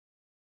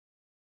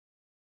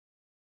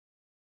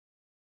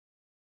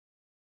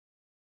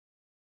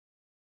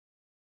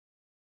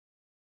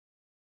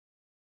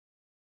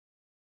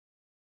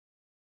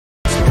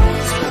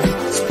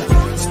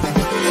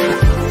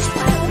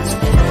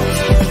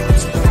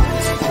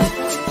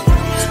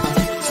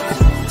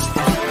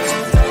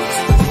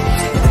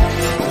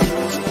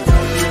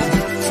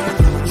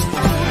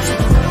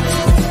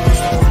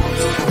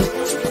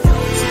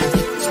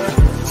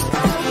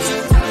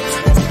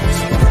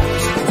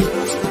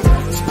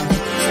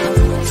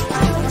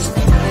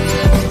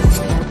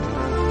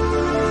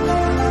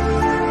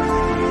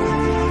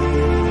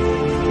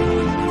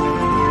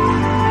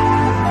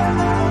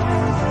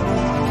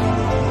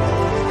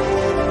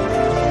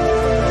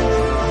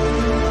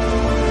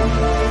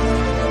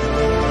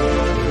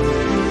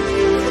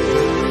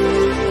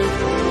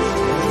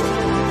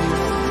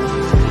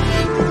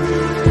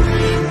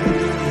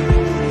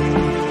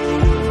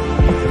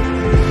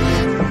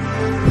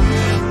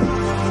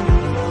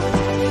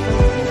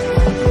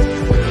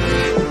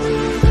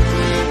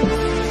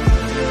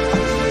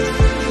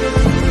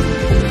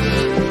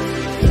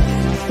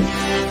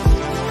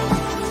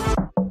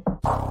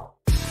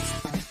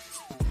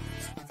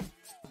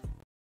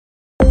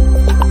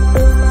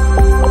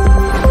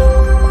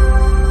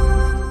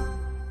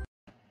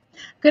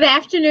Good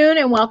afternoon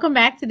and welcome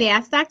back to the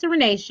Ask Dr.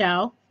 Renee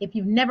show. If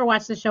you've never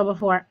watched the show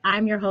before,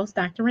 I'm your host,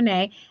 Dr.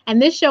 Renee,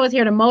 and this show is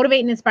here to motivate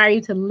and inspire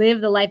you to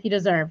live the life you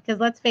deserve. Because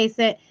let's face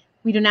it,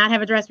 we do not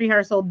have a dress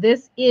rehearsal.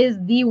 This is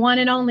the one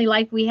and only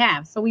life we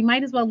have, so we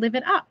might as well live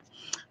it up.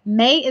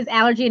 May is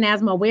Allergy and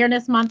Asthma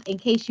Awareness Month. In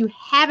case you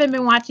haven't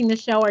been watching the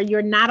show or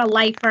you're not a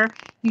lifer,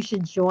 you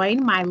should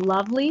join my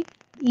lovely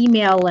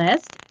email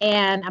list,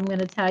 and I'm going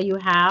to tell you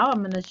how.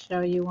 I'm going to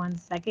show you 1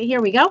 second. Here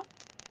we go.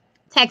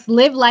 Text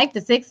Live Life to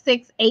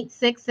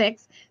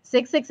 66866,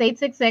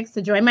 66866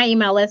 to join my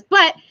email list.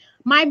 But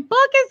my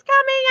book is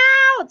coming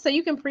out, so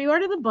you can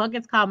pre-order the book.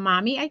 It's called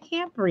Mommy, I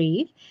Can't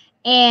Breathe.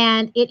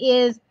 And it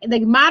is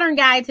the modern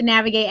guide to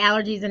navigate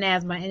allergies and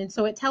asthma. And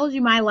so it tells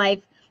you my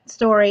life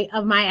story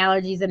of my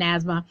allergies and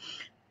asthma.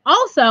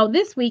 Also,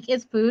 this week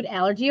is Food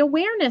Allergy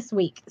Awareness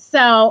Week.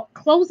 So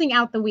closing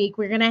out the week,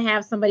 we're going to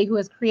have somebody who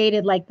has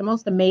created like the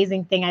most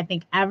amazing thing I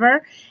think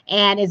ever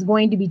and is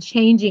going to be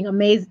changing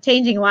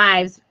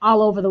lives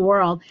all over the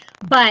world.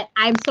 But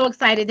I'm so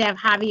excited to have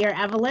Javier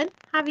Evelyn.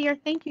 Javier,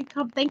 thank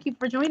you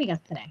for joining us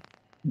today.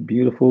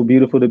 Beautiful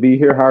to be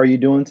here. How are you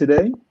doing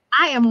today?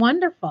 I am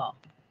wonderful.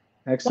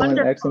 Excellent.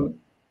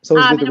 So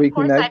it's good to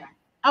reconnect.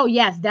 Oh,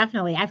 yes,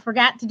 definitely. I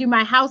forgot to do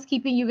my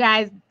housekeeping, you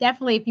guys.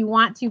 Definitely, if you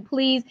want to,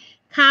 please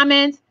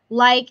comment,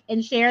 like,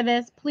 and share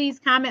this. Please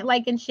comment,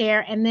 like, and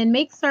share, and then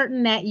make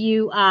certain that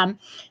you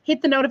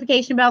hit the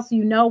notification bell so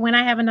you know when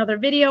I have another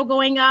video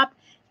going up.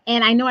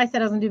 And I know I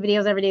said I was going to do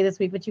videos every day this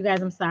week, but you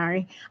guys, I'm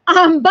sorry.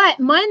 But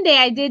Monday,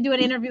 I did do an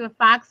interview with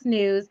Fox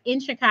News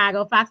in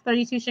Chicago, Fox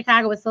 32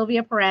 Chicago with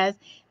Sylvia Perez.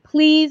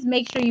 Please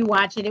make sure you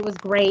watch it. It was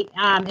great.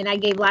 And I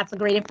gave lots of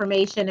great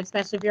information,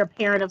 especially if you're a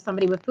parent of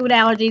somebody with food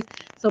allergies.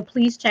 So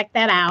please check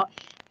that out.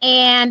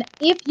 And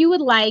if you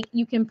would like,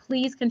 you can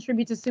please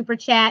contribute to Super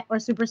Chat or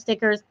Super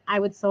Stickers. I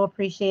would so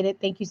appreciate it.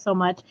 Thank you so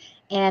much.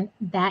 And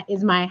that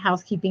is my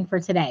housekeeping for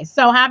today.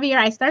 So Javier,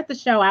 I start the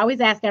show. I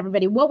always ask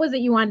everybody, what was it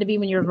you wanted to be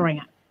when you were growing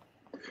up?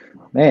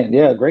 Man,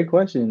 yeah, great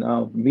question.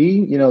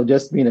 Me,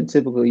 just being a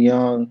typical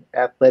young,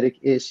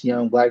 athletic-ish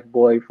young black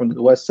boy from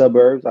the west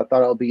suburbs, I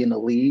thought I would be in the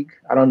league.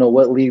 I don't know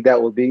what league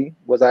that would be.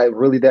 Was I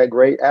really that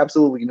great?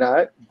 Absolutely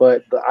not.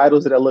 But the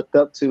idols that I looked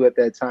up to at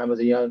that time as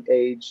a young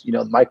age,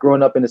 like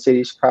growing up in the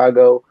city of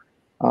Chicago,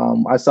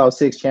 I saw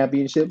 6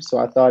 championships, so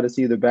I thought it's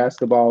either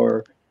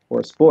basketball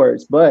or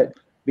sports. But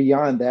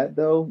beyond that,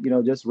 though,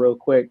 just real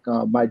quick,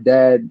 my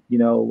dad,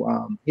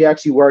 he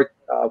actually worked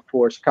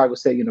for Chicago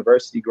State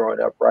University growing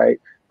up, right?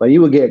 But he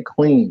would get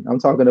clean. I'm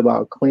talking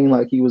about clean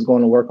like he was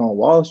going to work on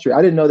Wall Street.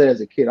 I didn't know that as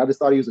a kid. I just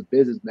thought he was a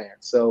businessman.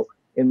 So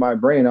in my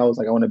brain, I was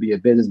like, I want to be a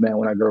businessman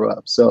when I grow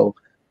up. So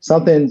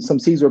some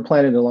seeds were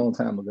planted a long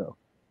time ago.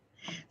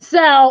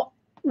 So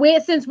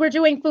since we're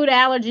doing food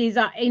allergies,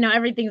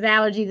 everything's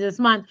allergies this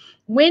month.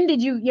 When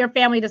did your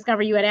family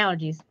discover you had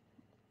allergies?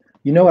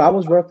 I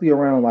was roughly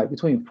around like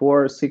between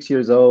 4 or 6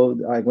 years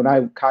old. Like when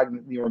I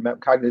cognitively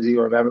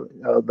remember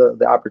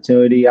the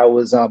opportunity, I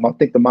was I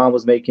think the mom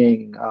was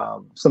making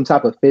some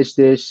type of fish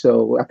dish.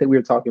 So I think we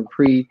were talking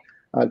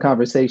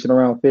conversation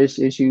around fish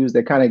issues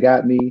that kind of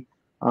got me.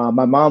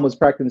 My mom was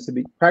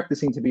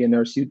practicing to be a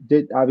nurse. She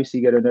did obviously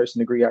get her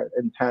nursing degree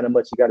in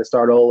Panama. She got to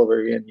start all over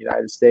again in the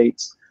United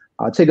States.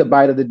 Take a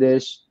bite of the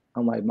dish.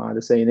 I'm like, Mom,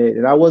 this ain't it.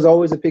 And I was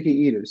always a picky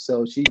eater,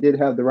 so she did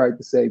have the right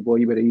to say, boy,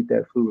 you better eat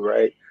that food,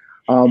 right?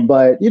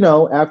 But,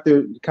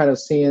 after kind of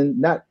seeing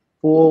not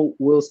full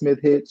Will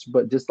Smith hits,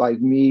 but just like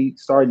me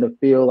starting to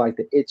feel like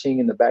the itching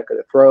in the back of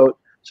the throat,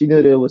 she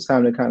knew that it was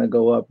time to kind of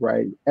go up,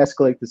 right?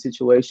 Escalate the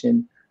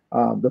situation.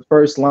 The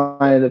first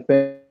line of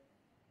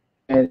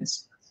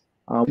defense,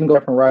 we can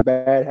go from right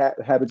bad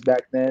habits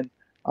back then.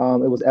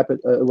 It was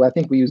I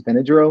think we used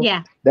Benadryl.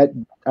 Yeah. That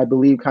I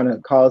believe kind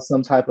of caused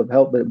some type of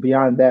help. But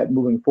beyond that,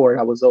 moving forward,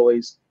 I was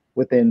always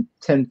within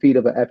 10 feet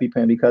of an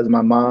EpiPen because of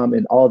my mom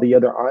and all the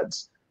other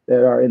aunts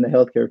that are in the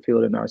healthcare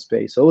field in our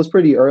space. So it was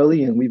pretty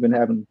early, and we've been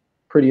having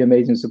pretty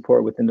amazing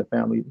support within the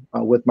family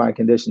with my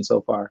condition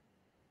so far.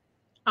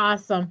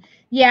 Awesome.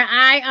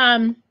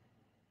 Yeah,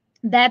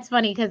 that's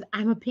funny because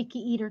I'm a picky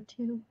eater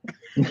too.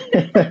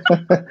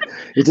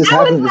 It just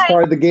happens. It's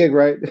part of the gig,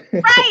 right?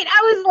 Right.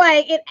 I was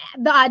like,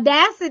 the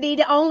audacity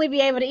to only be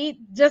able to eat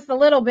just a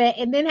little bit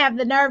and then have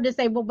the nerve to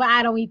say, well, but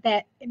I don't eat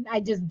that. I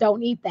just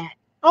don't eat that.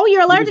 Oh,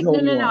 you're allergic?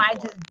 No, I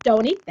just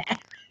don't eat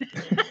that.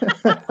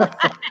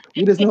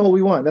 You just know what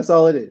we want. That's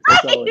all it is.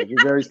 That's all it is.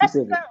 You're very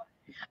specific.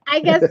 I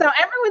guess so.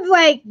 Everyone's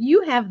like,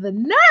 you have the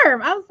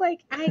nerve. I was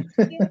like, I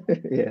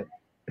can't. Yeah.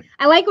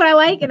 I like what I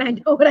like, and I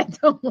know what I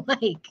don't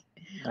like.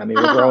 I mean,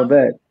 what's wrong with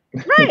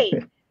that?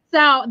 Right.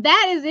 So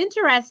that is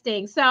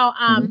interesting. So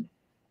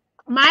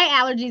my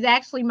allergies,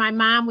 actually, my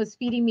mom was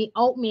feeding me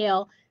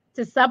oatmeal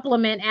to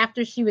supplement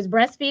after she was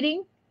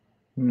breastfeeding.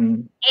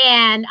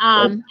 And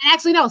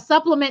actually, no,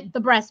 supplement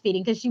the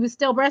breastfeeding because she was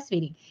still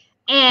breastfeeding.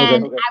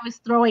 And I was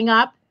throwing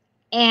up,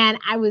 and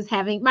I was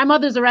my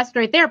mother's a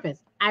respiratory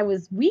therapist. I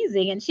was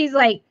wheezing, and she's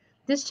like,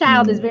 this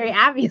child is very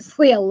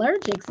obviously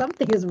allergic.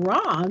 Something is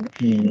wrong.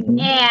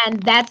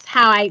 And that's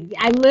how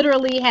I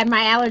literally had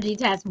my allergy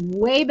test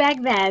way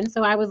back then.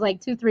 So I was like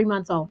 2-3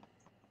 months old.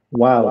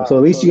 Wow. So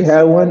at least you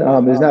had one.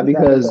 It's not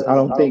because I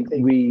don't think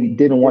we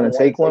didn't want to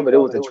take one, but it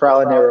was a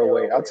trial and error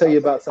way. I'll tell you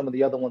about some of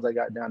the other ones I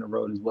got down the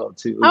road as well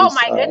too. It Oh was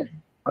my goodness.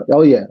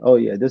 oh yeah, oh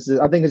yeah. This is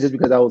I think it's just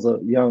because I was a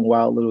young,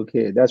 wild little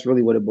kid. That's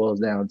really what it boils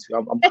down to.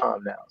 I'm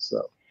calm now.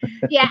 So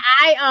Yeah,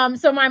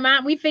 so my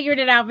mom, we figured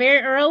it out very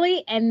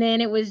early, and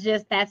then it was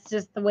that's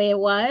just the way it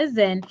was.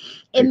 And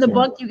in the excellent.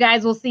 book, you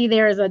guys will see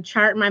there is a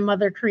chart my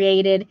mother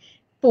created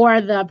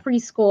for the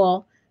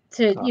preschool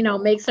to,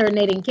 make certain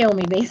they didn't kill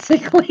me,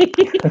 basically.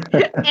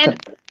 And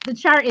the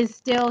chart is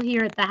still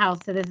here at the house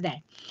to this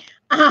day.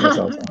 That's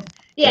awesome.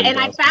 Yeah, That is and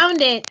I awesome.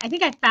 found it. I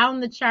think I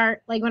found the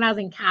chart like when I was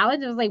in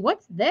college. I was like,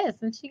 "What's this?"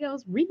 And she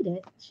goes, "Read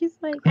it." She's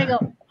like, I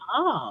go,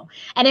 "Oh,"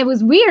 and it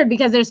was weird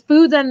because there's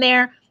foods on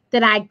there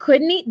that I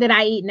couldn't eat that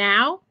I eat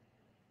now.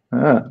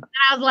 And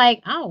I was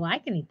like, "Oh, well, I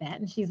can eat that."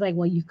 And she's like,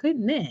 "Well, you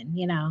couldn't then,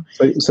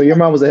 So your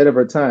mom was ahead of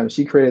her time.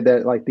 She created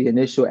that like the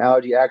initial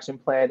allergy action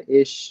plan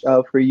ish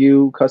for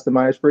you,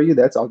 customized for you.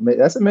 That's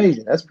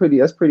amazing. That's pretty.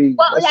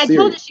 Well, That's I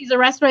serious. told you she's a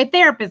respiratory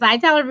therapist. I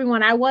tell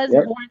everyone I was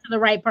Yep. born to the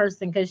right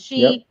person because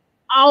she Yep.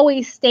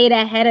 always stayed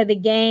ahead of the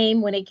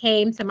game when it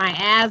came to my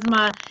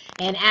asthma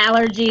and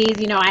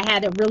allergies. I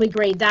had a really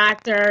great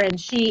doctor, and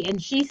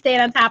she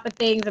stayed on top of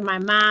things, and my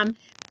mom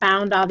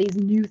found all these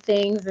new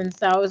things, and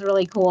so it was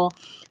really cool.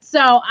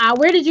 So,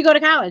 where did you go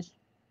to college?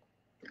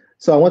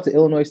 So I went to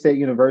Illinois State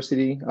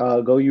University.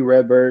 Go you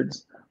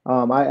Redbirds.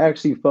 I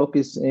actually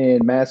focused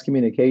in mass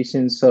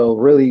communication. So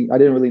really, I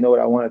didn't really know what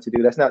I wanted to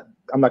do.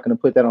 I'm not going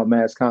to put that on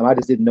mass comm. I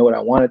just didn't know what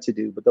I wanted to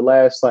do. But the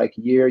last like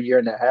year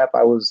and a half,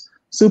 I was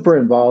super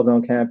involved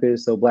on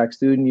campus. So Black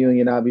Student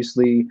Union,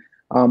 obviously,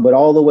 but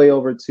all the way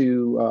over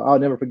to, I'll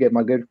never forget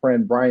my good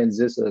friend, Brian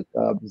Zissa.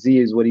 Z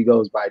is what he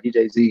goes by,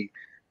 DJ Z.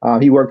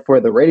 He worked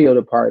for the radio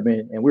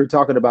department, and we were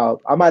talking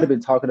about, I might have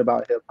been talking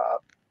about hip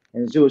hop.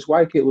 And the Jewish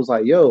white kid was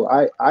like, "Yo,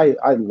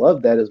 I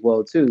love that as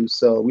well too."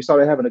 So we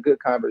started having a good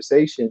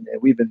conversation, and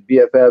we've been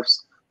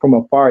BFFs from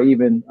afar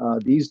even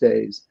these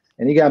days.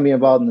 And he got me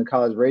involved in the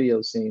college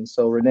radio scene.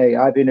 So Renee,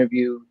 I've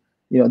interviewed,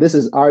 this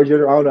is our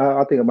generation. I don't know,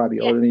 I think I might be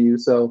older than you.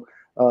 So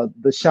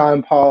the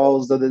Sean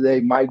Pauls of the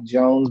day, Mike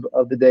Jones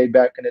of the day,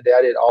 back in the day,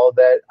 I did all of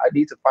that. I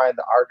need to find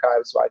the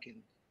archive so I can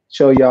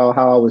show y'all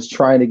how I was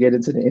trying to get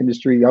into the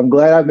industry. I'm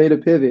glad I made a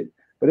pivot,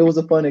 but it was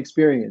a fun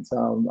experience.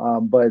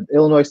 But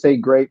Illinois State,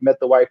 great. Met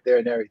the wife there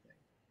and everything.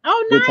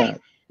 Oh, Good nice. time.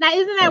 Now,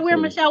 isn't that where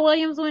Absolutely. Michelle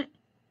Williams went?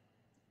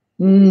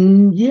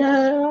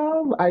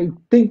 Yeah, I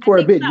think for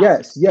a bit. So.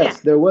 Yes. Yeah.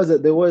 There was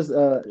at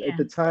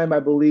the time, I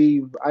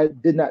believe I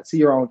did not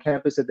see her on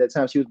campus at that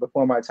time. She was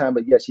before my time,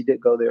 but yes, she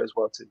did go there as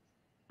well too.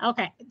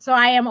 Okay, so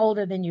I am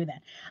older than you then.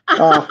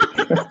 Stop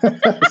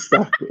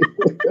it.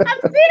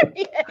 I'm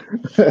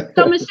serious.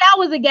 So Michelle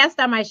was a guest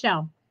on my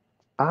show.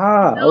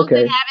 Those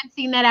Okay. that haven't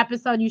seen that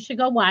episode, you should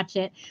go watch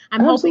it. I'm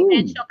hoping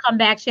that she'll come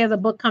back. She has a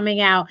book coming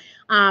out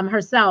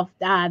herself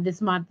this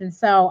month, and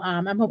so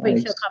I'm hoping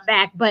she'll come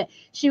back. But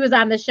she was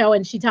on the show,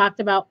 and she talked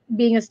about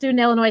being a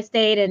student at Illinois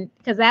State, and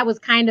because that was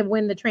kind of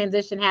when the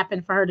transition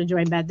happened for her to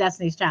join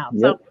Destiny's Child.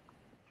 Yep. So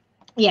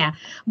yeah,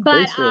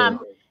 but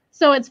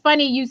so it's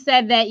funny you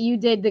said that you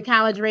did the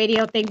college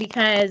radio thing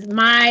because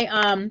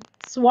my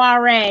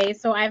soiree.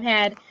 So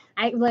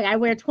I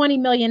wear 20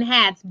 million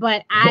hats,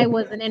 but I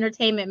was an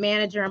entertainment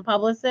manager and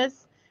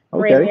publicist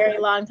for a very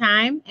long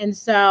time. And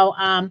so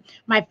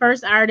my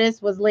first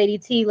artist was Lady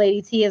T.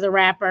 Lady T is a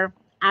rapper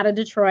out of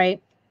Detroit.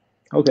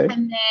 Okay.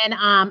 And then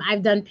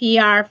I've done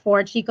PR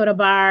for Chico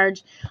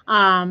DeBarge.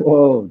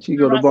 Whoa,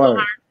 Chico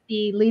DeBarge.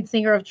 The lead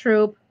singer of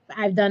Troop.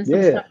 I've done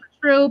some stuff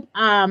for Troop.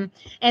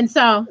 And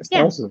so, that's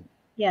awesome.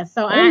 Yeah.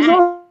 So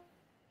awesome.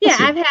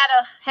 I've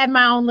had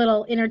my own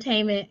little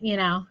entertainment,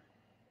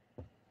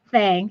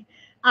 thing.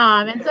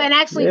 And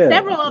actually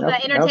several of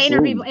the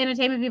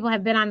entertainment people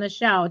have been on the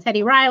show.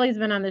 Teddy Riley's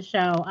been on the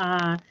show.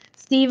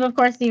 Steve, of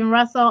course, Steven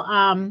Russell.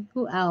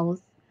 Who else?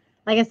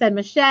 Like I said,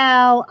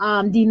 Michelle,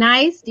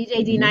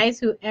 DJ D Nice,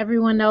 who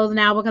everyone knows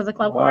now because of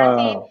Club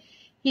Quarantine.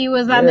 He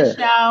was on the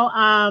show.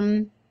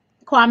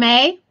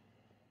 Kwame.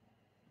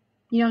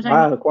 You know what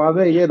I'm talking about?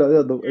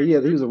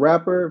 Kwame, he was a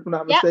rapper, if I'm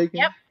not mistaken.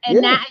 Yep.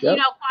 And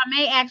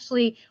Kwame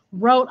actually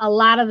wrote a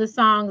lot of the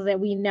songs that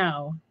we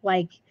know,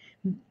 like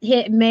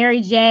hit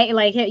Mary J,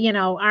 like hit,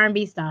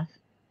 R&B stuff.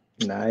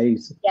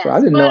 Nice. Yes. So I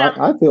didn't know.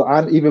 I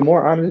feel even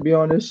more honored to be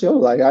on this show.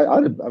 Like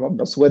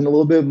I'm sweating a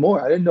little bit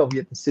more. I didn't know we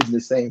had to sit in the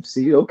same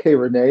seat. Okay,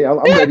 Renee, I'm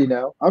ready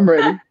now. I'm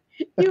ready.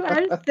 You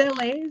are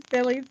silly.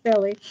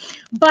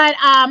 But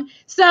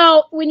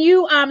so when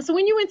you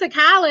went to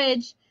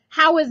college,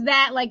 how was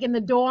that like in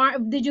the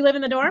dorm? Did you live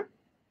in the dorm?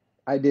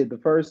 I did the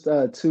first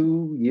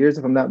 2 years,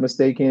 if I'm not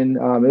mistaken.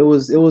 It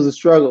was a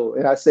struggle,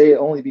 and I say it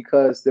only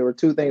because there were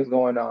two things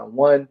going on.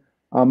 One,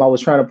 I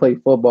was trying to play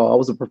football. I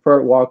was a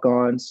preferred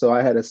walk-on, so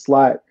I had a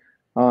slot.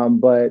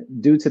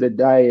 But due to the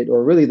diet,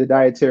 or really the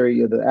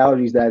dietary of the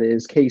allergies, that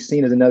is,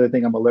 casein is another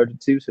thing I'm allergic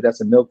to. So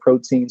that's a milk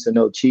protein, so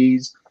no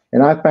cheese.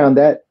 And I found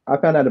out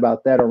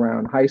about that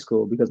around high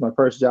school because my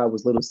first job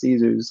was Little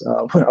Caesars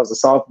when I was a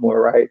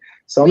sophomore, right?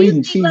 So I'm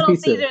eating cheese Little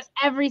pizza. Caesars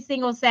every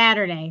single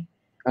Saturday.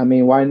 I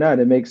mean, why not?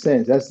 It makes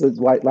sense. That's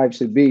what life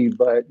should be.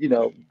 But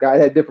God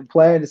had different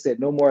plans and said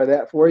no more of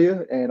that for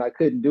you, and I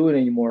couldn't do it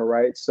anymore,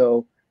 right?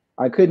 So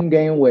I couldn't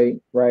gain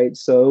weight, right?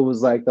 So it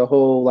was like the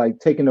whole like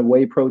taking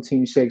away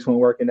protein shakes when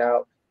working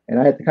out, and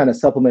I had to kind of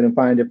supplement and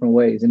find different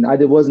ways. And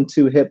wasn't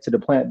too hip to the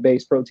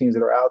plant-based proteins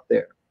that are out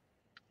there.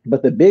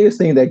 But the biggest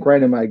thing that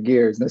grinded my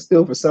gears, and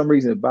still for some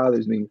reason it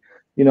bothers me,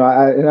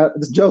 I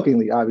just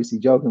jokingly, obviously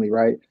jokingly,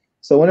 right?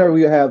 So whenever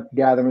we have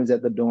gatherings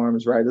at the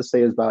dorms, right? Let's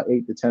say it's about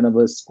 8 to 10 of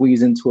us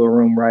squeeze into a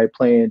room, right?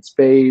 Playing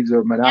spades or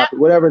Yep.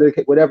 Monopoly,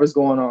 whatever's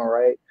going on,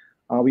 right?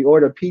 We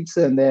order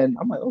pizza, and then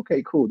I'm like,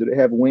 okay, cool. Do they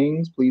have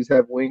wings? Please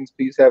have wings.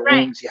 Please have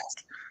Right. wings. Yes.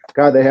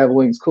 God, they have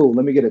wings. Cool.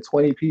 Let me get a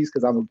 20 piece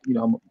because I'm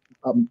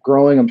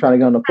growing. I'm trying to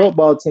get on the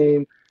football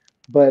team.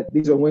 But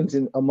these are wings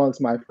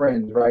amongst my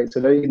friends, right? So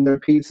they're eating their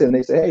pizza and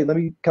they say, hey,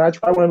 can I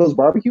try one of those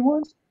barbecue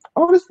ones?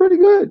 Oh, that's pretty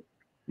good.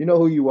 You know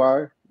who you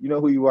are. You know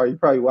who you are. You're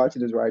probably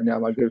watching this right now,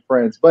 my good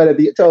friends. But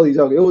totally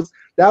joking.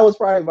 That was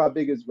probably my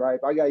biggest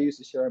gripe. I got used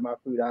to sharing my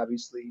food,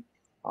 obviously.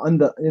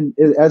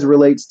 As it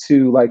relates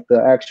to like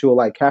the actual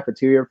like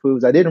cafeteria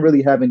foods, I didn't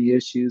really have any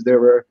issues.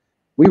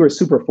 We were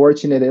super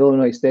fortunate at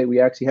Illinois State. We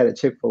actually had a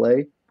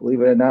Chick-fil-A, believe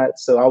it or not.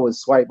 So I would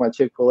swipe my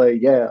Chick-fil-A.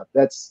 Yeah,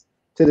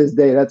 to this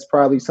day, that's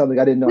probably something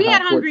I didn't know We how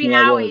had Hungry fortunate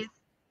I was. Howie's.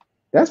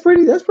 That's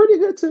pretty good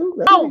too.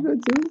 That's pretty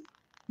good too.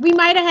 We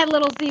might have had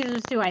Little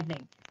Caesars too, I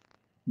think.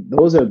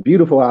 Those are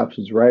beautiful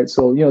options, right?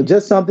 So,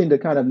 just something to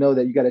kind of know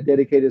that you got a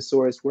dedicated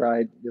source where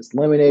I just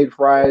lemonade,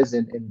 fries,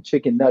 and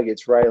chicken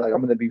nuggets, right? Like I'm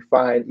going to be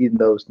fine eating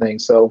those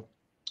things. So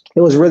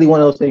it was really one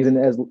of those things. And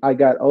as I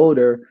got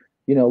older,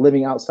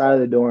 living outside of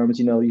the dorms,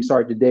 you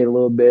start to date a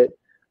little bit.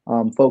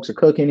 Folks are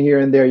cooking here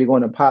and there. You're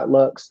going to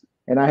potlucks.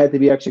 And I had to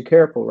be extra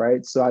careful,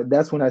 right? So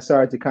that's when I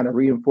started to kind of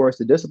reinforce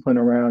the discipline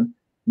around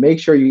make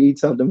sure you eat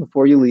something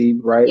before you leave,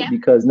 right? Yeah.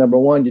 Because number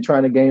one, you're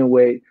trying to gain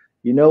weight.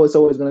 It's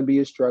always going to be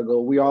a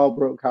struggle. We all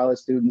broke college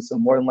students, so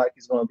more than likely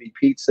it's going to be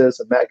pizza,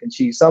 some mac and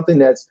cheese, something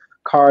that's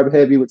carb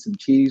heavy with some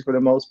cheese for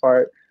the most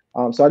part.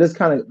 So I just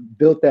kind of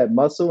built that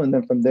muscle, and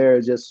then from there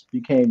it just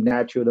became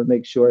natural to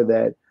make sure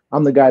that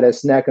I'm the guy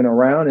that's snacking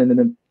around. And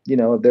then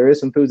if there is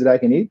some foods that I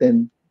can eat,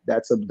 then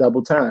that's a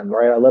double time,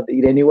 right? I love to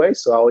eat anyway,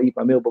 so I'll eat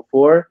my meal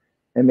before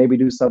and maybe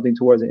do something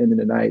towards the end of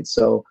the night.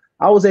 So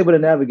I was able to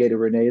navigate it,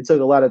 Renee. It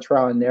took a lot of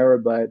trial and error,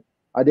 but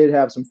I did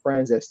have some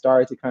friends that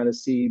started to kind of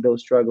see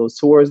those struggles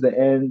towards the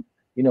end.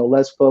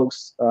 Less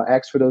folks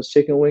asked for those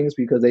chicken wings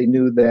because they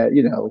knew that,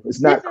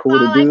 it's not cool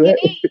to do that.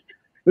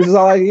 This is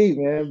all I eat,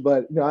 man.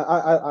 But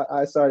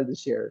I started to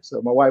share.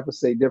 So my wife would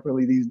say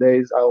differently these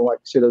days. I don't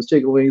like to share those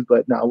chicken wings,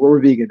 but no,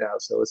 we're vegan now,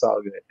 so it's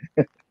all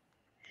good.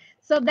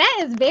 So that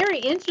is very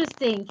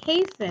interesting,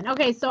 Kason.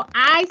 Okay, so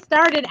I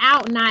started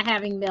out not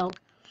having milk,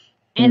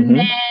 and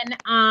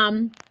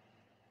then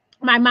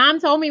my mom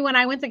told me when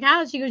I went to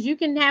college, she goes, you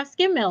can have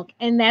skim milk.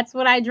 And that's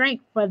what I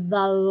drank for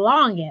the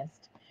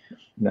longest.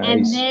 Nice.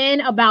 And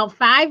then about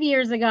 5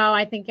 years ago,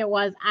 I think it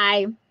was,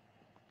 I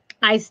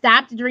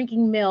stopped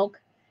drinking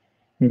milk.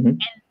 And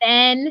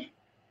then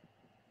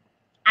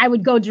I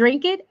would go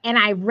drink it. And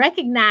I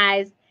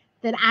recognized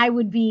that I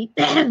would be,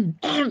 yeah. And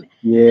I'm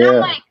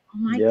like, oh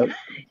my God.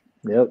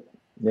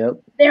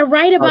 Yep. They're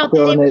right about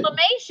the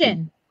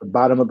inflammation. The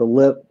bottom of the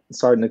lip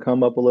starting to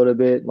come up a little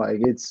bit.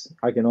 Like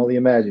I can only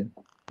imagine.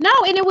 No,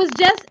 and it was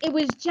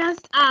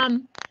just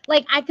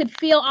like I could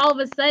feel all of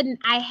a sudden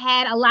I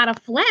had a lot of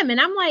phlegm, and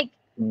I'm like,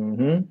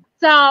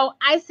 so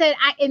I said,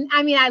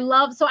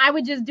 so I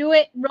would just do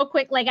it real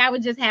quick. Like I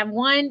would just have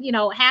one,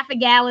 half a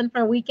gallon for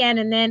a weekend,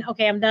 and then,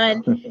 okay, I'm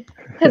done.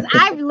 Because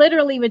I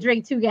literally would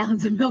drink 2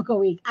 gallons of milk a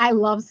week. I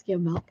love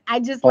skim milk. I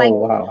just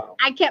wow.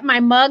 I kept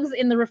my mugs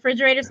in the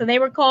refrigerator so they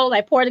were cold.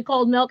 I poured the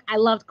cold milk. I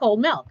loved cold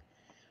milk.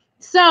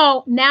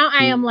 So now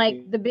I am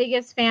like the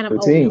biggest fan of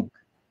oat milk.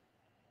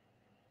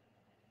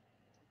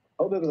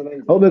 Oat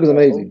milk is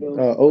amazing.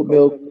 Oat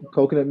milk,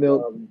 coconut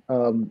milk,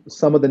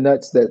 some of the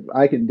nuts that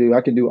I can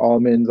do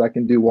almonds, I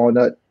can do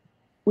walnut.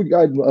 We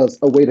got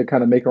a way to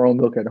kind of make our own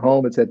milk at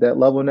home. It's at that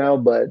level now.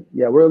 But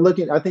yeah,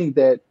 I think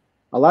that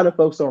a lot of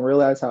folks don't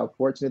realize how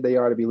fortunate they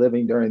are to be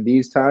living during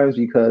these times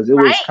because it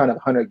was kind of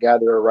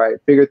hunter-gatherer, right?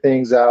 Figure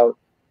things out.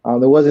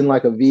 There wasn't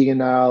like a vegan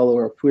aisle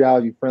or a food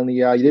allergy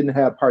friendly aisle. You didn't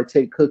have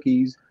Partake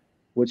cookies,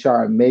 which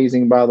are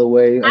amazing, by the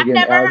way. Again,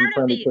 allergy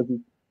friendly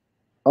cookies.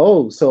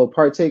 Oh, so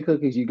Partake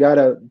Cookies, you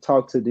gotta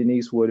talk to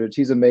Denise Woodard.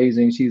 She's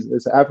amazing.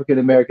 It's an African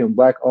American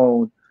Black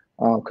owned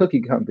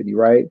cookie company,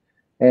 right?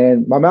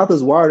 And my mouth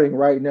is watering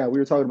right now. We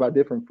were talking about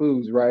different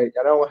foods, right?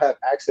 I don't have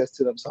access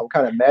to them, so I'm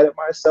kind of mad at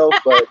myself.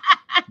 But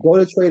go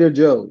to Trader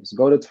Joe's,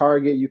 go to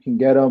Target. You can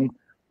get them.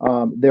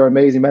 They're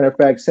amazing. Matter of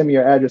fact, send me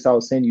your address.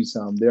 I'll send you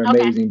some. They're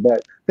amazing.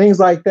 But things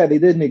like that, they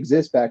didn't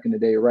exist back in the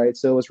day, right?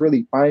 So it's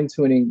really fine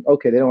tuning.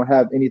 Okay, they don't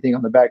have anything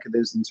on the back of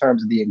this in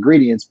terms of the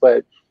ingredients,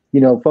 but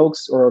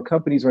folks or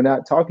companies were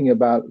not talking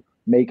about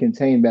may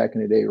contain back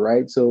in the day,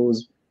 right? So it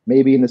was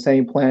maybe in the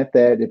same plant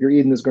that if you're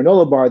eating this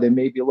granola bar, there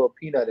may be a little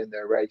peanut in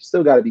there, right? You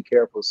still got to be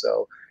careful.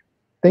 So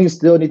things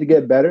still need to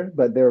get better,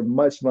 but they're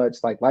much, much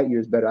like light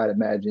years better, I'd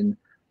imagine,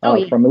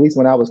 from at least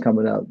when I was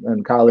coming up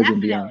in college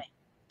and beyond.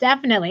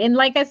 Definitely. And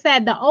like I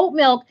said, the oat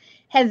milk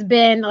has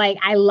been like,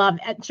 I love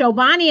it.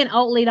 Chobani and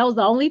Oatly, those are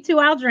the only two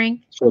I'll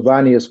drink.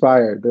 Chobani is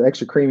fire. The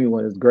extra creamy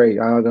one is great.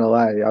 I'm not gonna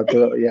lie.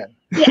 Yeah.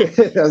 Yeah.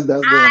 That's the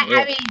one. Yeah.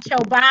 I mean,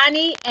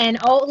 Chobani and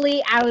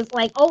Oatly, I was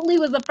like, Oatly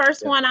was the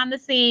first one on the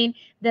scene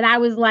that I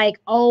was like,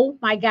 oh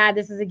my God,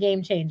 this is a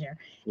game changer.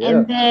 Yeah.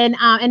 And then,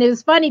 and it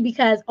was funny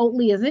because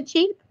Oatly isn't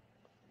cheap.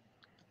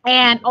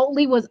 And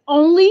Oatly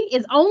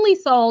is only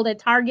sold at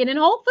Target and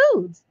Whole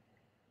Foods.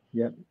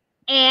 Yep.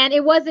 And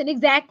it wasn't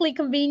exactly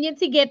convenient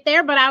to get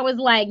there, but I was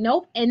like,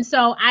 nope. And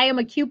so I am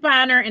a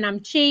couponer and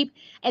I'm cheap.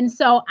 And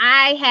so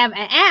I have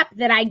an app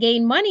that I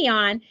gain money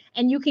on,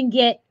 and you can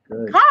get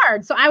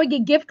cards. So I would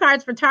get gift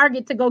cards for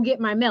Target to go get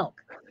my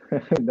milk.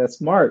 That's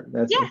smart.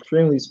 That's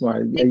extremely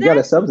smart. Exactly. You got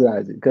to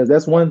subsidize it, because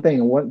that's one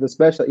thing.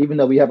 Even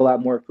though we have a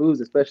lot more foods,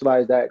 the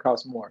specialized diet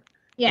costs more.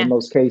 In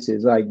most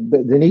cases, like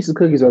Denise's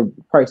cookies are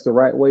priced the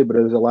right way, but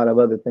there's a lot of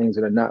other things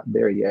that are not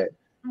there yet.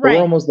 But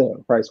we're almost there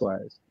price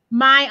wise.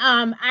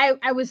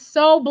 I was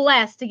so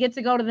blessed to get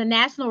to go to the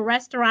National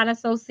Restaurant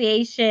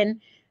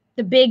Association,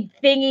 the big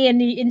thingy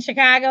in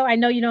Chicago. I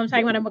know you know what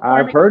I'm talking about.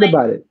 I've heard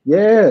about it.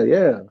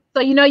 Yeah.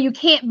 So you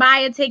can't buy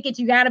a ticket,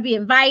 you got to be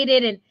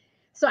invited, and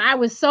so I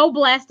was so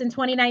blessed in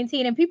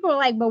 2019. And people were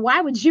like, "But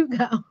why would you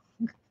go?"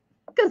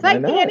 Because I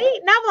can't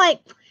eat, and I'm like,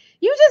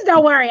 "You just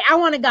don't worry, I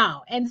want to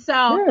go." And so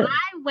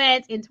I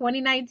went in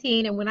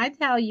 2019, and when I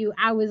tell you,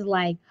 I was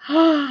like,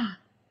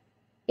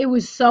 it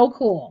was so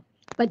cool.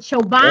 But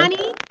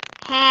Chobani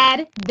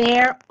had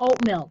their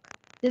oat milk.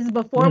 This is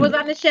before it was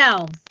on the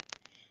shelves.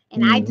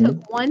 And I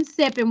took one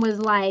sip and was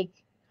like,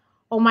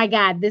 oh my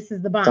God, this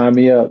is the bomb. Sign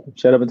me up.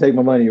 Shut up and take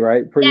my money,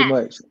 right? Pretty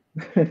much.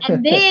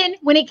 And then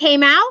when it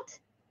came out,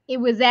 it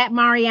was at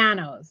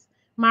Mariano's.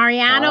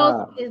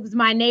 Mariano's is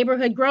my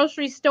neighborhood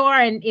grocery store.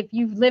 And if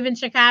you live in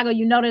Chicago,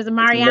 you know there's a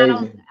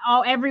Mariano's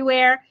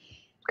everywhere.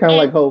 Kind of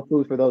like Whole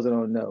Foods for those that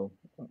don't know.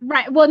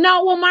 Right. Well,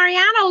 no. Well,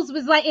 Mariano's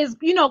was like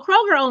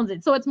Kroger owns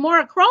it, so it's more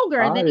a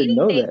Kroger than anything.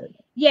 Know that.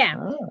 Yeah.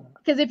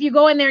 Because if you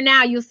go in there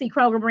now, you'll see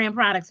Kroger brand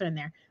products are in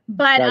there.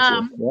 But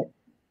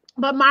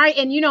but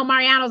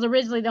Mariano's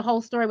originally, the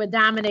whole story with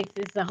Dominic's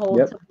is the whole.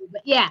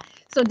 But yeah.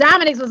 So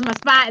Dominic's was my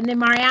spot, and then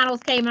Mariano's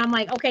came, and I'm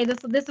like, okay,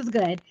 this is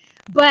good.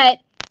 But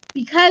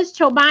because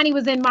Chobani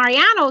was in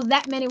Mariano's,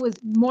 that meant it was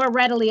more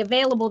readily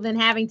available than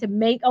having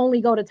to only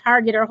go to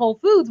Target or Whole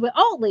Foods with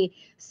Oatly.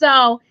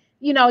 So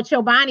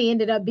Chobani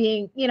ended up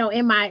being,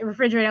 in my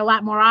refrigerator a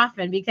lot more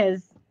often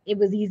because it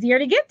was easier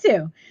to get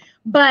to.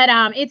 But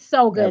it's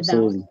so good,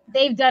 though.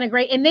 They've done a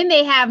great, and then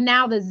they have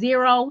now the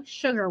zero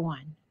sugar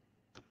one.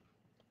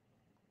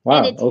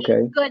 Wow. And it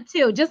tastes good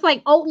too. Just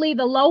like Oatly,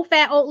 the low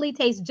fat Oatly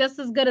tastes just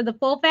as good as the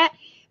full fat.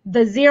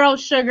 The zero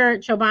sugar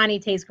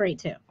Chobani tastes great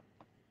too.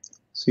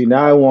 See,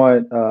 now I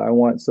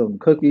want some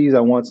cookies.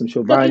 I want some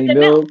Chobani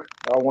milk.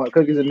 I want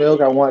cookies and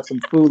milk. I want some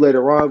food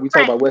later on. We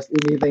talked about West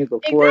Indian things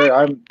before.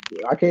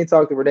 I can't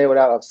talk to Renee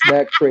without a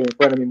snack tray in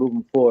front of me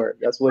moving forward.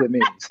 That's what it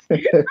means.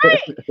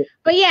 Right.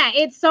 But yeah,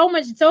 it's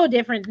so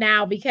different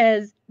now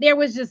because there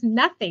was just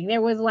nothing.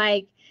 There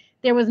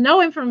was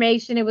no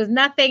information. It was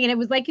nothing. And it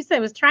was like you said,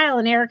 it was trial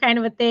and error kind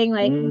of a thing.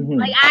 Like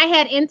I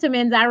had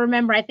Entenmann's, I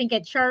remember, I think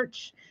at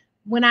church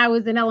when I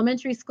was in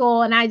elementary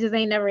school, and I just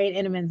ain't never ate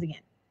Entenmann's again.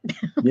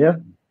 Yeah.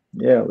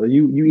 Well,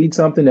 you eat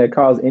something that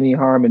causes any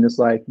harm, and it's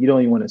like you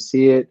don't even want to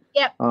see it.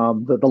 Yep.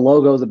 The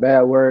logo is a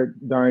bad word,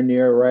 darn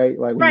near, right?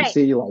 Like when you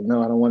see, you're like,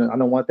 no, I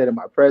don't want that in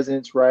my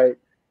presence, right?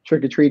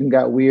 Trick or treating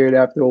got weird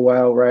after a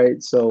while,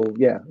 right? So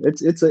yeah,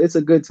 it's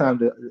a good time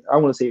to, I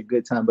want to say a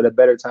good time, but a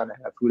better time to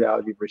have food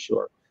allergy for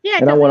sure. Yeah.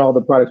 And I want all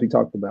the products we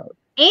talked about.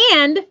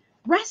 And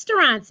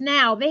restaurants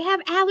now, they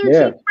have allergy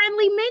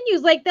friendly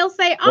menus. Like they'll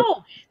say,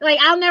 like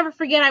I'll never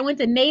forget, I went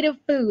to Native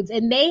Foods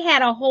and they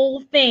had a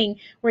whole thing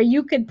where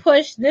you could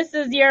push, this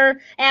is your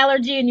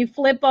allergy, and you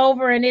flip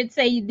over and it'd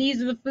say,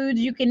 these are the foods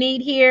you can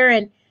eat here.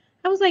 And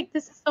I was like,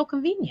 this is so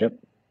convenient. Yep.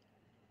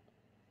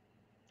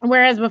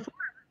 Whereas before,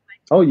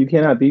 you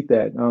cannot beat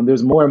that.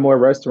 There's more and more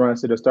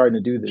restaurants that are starting to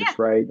do this,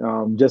 right?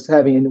 Just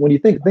having, when you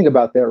think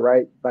about that,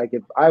 right? Like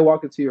if I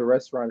walk into your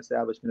restaurant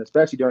establishment,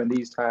 especially during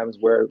these times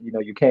where,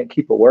 you can't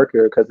keep a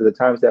worker because of the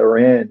times that we're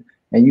in,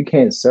 and you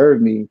can't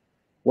serve me,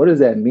 what does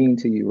that mean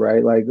to you,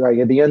 right? Like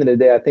at the end of the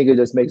day, I think it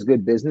just makes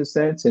good business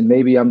sense. And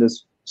maybe I'm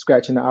just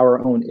scratching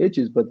our own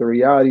itches, but the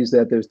reality is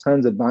that there's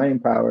tons of buying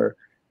power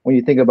when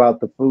you think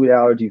about the food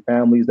allergy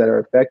families that are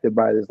affected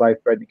by this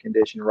life-threatening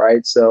condition,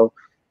 right? So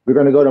we're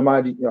going to go to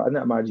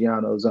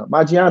Maggiano's.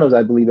 Maggiano's,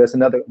 I believe, that's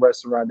another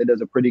restaurant that does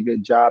a pretty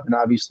good job. And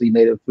obviously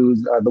Native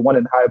Foods, the one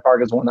in Hyde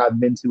Park is one I've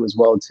been to as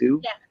well,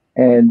 too. Yeah.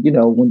 And,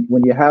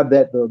 when you have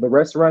that, the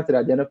restaurants that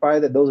identify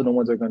that, those are the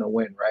ones that are going to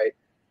win, right?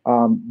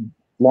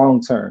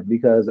 Long term,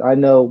 because I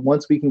know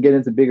once we can get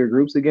into bigger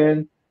groups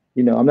again,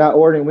 I'm not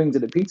ordering wings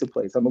at a pizza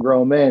place. I'm a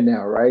grown man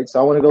now, right? So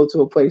I want to go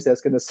to a place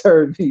that's going to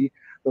serve me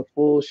the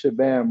full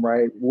shabam,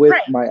 right? With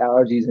my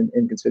allergies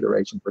in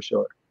consideration for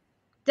sure.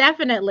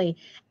 Definitely.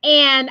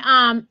 And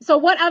so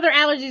what other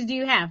allergies do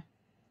you have?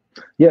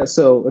 Yeah,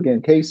 so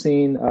again,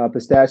 casein,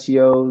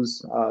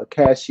 pistachios,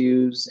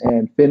 cashews,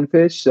 and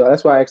finfish. So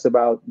that's why I asked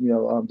about,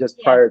 just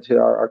Yeah. prior to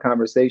our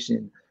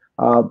conversation.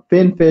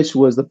 Finfish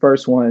was the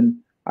first one,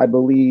 I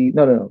believe.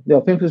 No,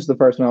 finfish was the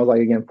first one. I was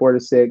like, again, 4 to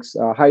 6.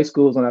 High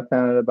school is when I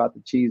found out about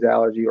the cheese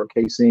allergy or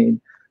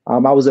casein. I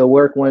was at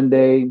work one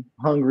day,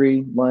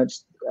 hungry, lunch,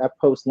 at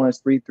post lunch,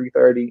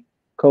 3:30.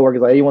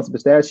 Coworkers like, hey, you want some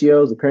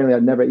pistachios? Apparently,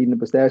 I've never eaten a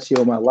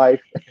pistachio in my life.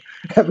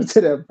 Up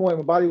to that point,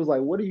 my body was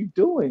like, "What are you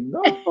doing?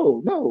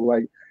 No, no!"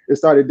 Like it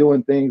started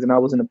doing things, and I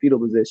was in a fetal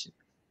position,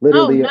 Oh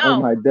literally on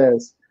no. my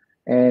desk.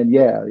 And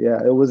yeah,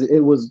 it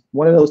was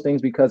one of those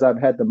things because I've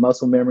had the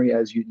muscle memory,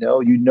 as you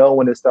know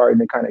when it's starting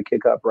to kind of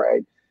kick up,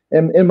 right?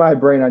 And in my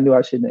brain, I knew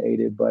I shouldn't have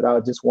ate it, but I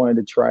just wanted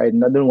to try it,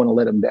 and I didn't want to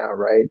let them down,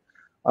 right?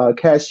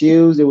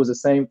 Cashews, it was the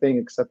same thing,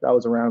 except I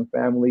was around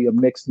family, a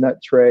mixed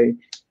nut tray,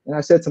 and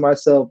I said to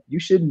myself, "You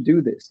shouldn't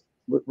do this."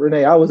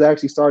 Renee, I was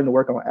actually starting to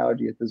work on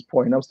allergy at this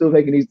point. I'm still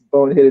making these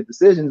boneheaded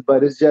decisions,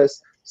 but it's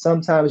just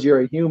sometimes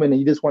you're a human and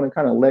you just want to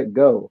kind of let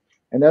go.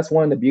 And that's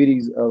one of the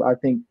beauties of, I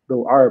think,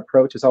 our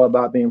approach is all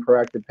about being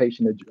proactive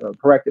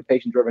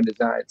patient-driven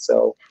design.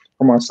 So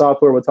from our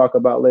software, we'll talk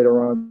about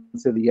later on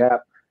to the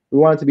app, we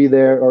want it to be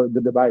there, or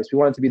the device, we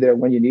want it to be there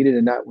when you need it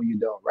and not when you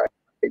don't, right?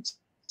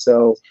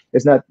 So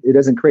it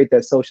doesn't create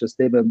that social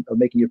stigma of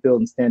making you feel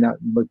and stand out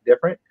and look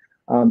different.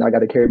 I got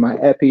to carry my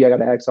epi. I got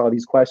to ask all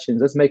these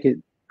questions. Let's make it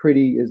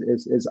pretty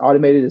as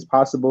automated as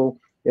possible.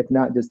 If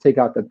not, just take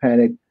out the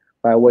panic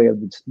by way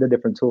of the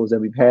different tools that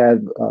we've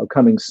had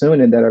coming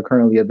soon and that are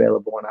currently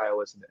available on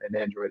iOS and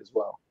Android as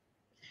well.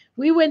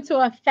 We went to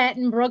a FAACT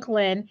in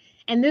Brooklyn,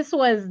 and this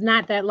was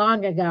not that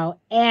long ago,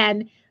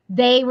 and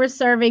they were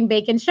serving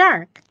bacon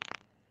shark.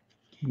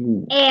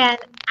 Ooh. And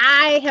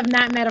I have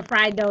not met a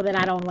fried dough that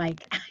I don't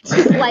like. I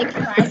just like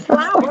fried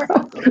flour.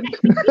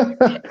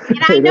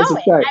 And I Hey, know that's a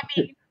it. fact. I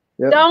mean,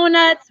 Yep.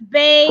 donuts,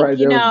 bake, Fried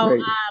dough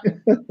is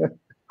great.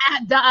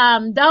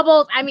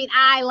 doubles. I mean,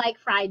 I like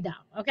fried dough.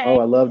 Oh, Okay.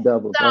 I love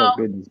doubles. So, Oh,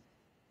 goodness.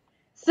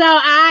 so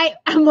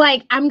I'm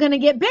like, I'm going to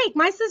get baked.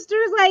 My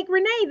sister's like,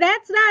 Renee,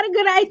 that's not a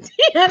good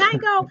idea. And I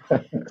go,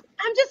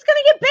 I'm just going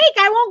to get baked.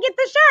 I won't get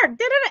the shark.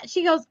 Da-da-da.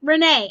 She goes,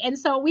 Renee. And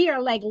so we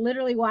are like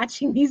literally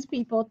watching these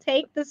people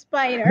take the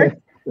spider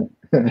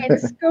and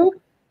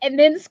scoop and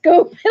then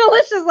scoop. And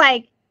Alicia's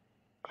like,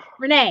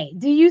 Renee,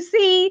 do you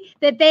see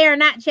that they are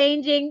not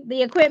changing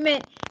the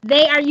equipment?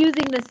 They are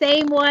using the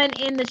same one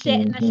in the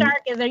in the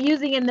shark as they're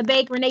using in the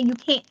bake. Renee, you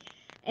can't.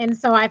 And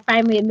so I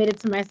finally admitted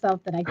to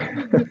myself that I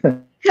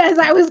couldn't, because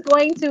I was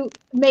going to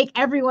make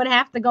everyone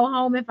have to go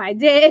home if I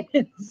did.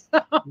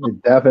 So.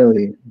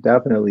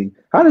 Definitely.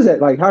 How does that,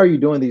 like, how are you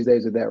doing these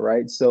days with that,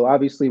 right? So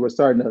obviously we're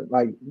starting to,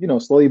 like,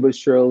 slowly but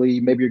surely,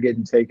 maybe you're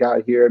getting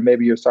takeout here,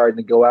 maybe you're starting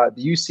to go out.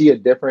 Do you see a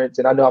difference?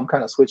 And I know I'm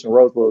kind of switching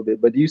roles a little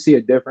bit, but do you see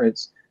a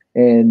difference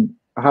in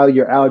how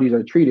your allergies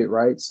are treated,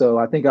 right? So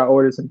I think I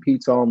ordered some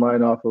pizza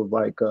online off of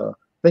like, I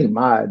think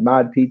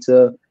Mod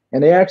Pizza,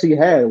 and they actually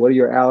had, what are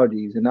your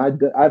allergies? And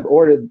I've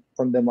ordered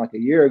from them like a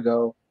year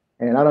ago,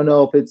 and I don't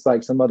know if it's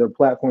like some other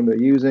platform they're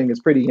using. It's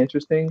pretty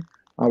interesting.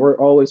 We're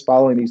always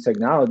following these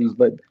technologies,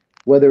 but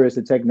whether it's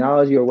the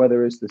technology or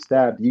whether it's the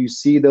staff, do you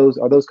see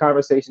are those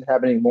conversations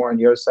happening more on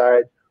your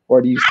side, or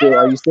are you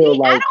still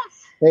like,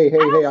 hey,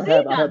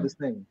 I have this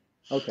thing.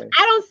 Okay.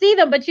 I don't see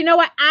them, but you know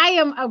what? I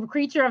am a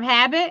creature of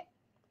habit,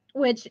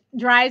 which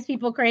drives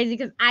people crazy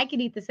because I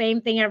could eat the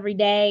same thing every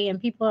day, and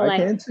people are I like,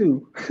 can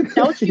too.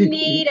 don't you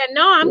need? And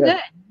no, I'm good.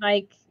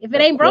 Like, if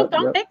it ain't broke,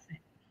 don't fix it.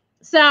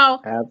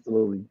 So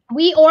absolutely,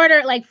 we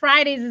order like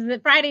Friday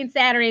and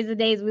Saturday is the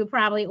days we'll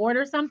probably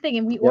order something,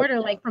 and we order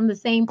like from the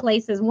same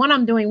places. One,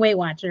 I'm doing Weight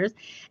Watchers,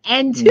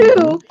 and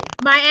two,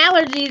 my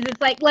allergies.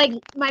 It's like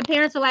my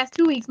parents for the last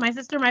 2 weeks. My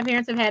sister and my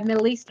parents have had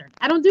Middle Eastern.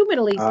 I don't do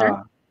Middle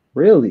Eastern.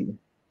 Really?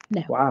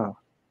 No. Wow.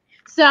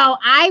 So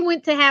I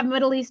went to have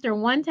Middle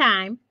Eastern one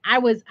time. I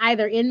was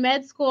either in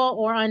med school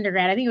or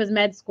undergrad. I think it was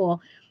med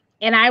school.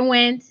 And I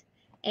went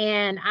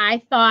and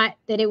I thought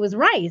that it was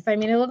rice. I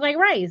mean, it looked like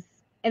rice.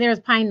 And there was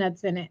pine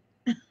nuts in it.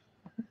 So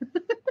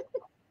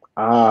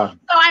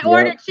I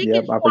ordered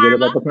chicken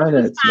shawarma, which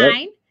was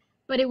fine.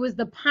 But it was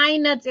the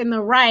pine nuts in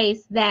the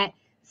rice that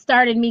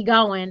started me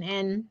going.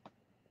 And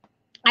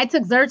I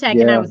took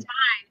Zyrtec and I was fine.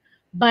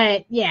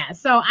 But yeah,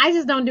 so I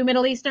just don't do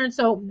Middle Eastern.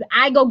 So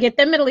I go get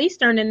them Middle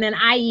Eastern, and then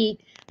I eat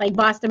like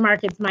Boston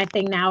Market's my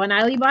thing now, and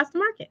I eat Boston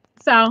Market.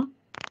 So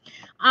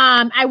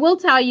I will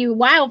tell you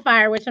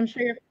Wildfire, which I'm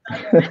sure you're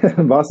familiar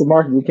with. Boston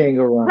Market, you can't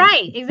go wrong.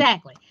 Right,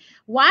 exactly.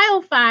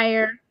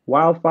 Wildfire.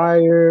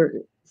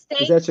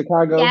 Is that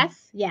Chicago? Yes.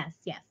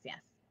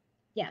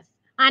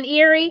 On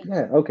Erie.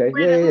 Yeah, okay.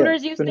 Where the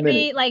Hooters used to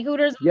be, like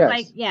Hooters was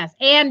like, yes.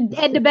 And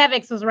Ed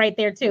DeBevick's was right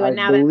there too. And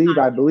I believe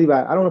I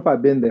don't know if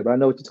I've been there, but I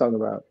know what you're talking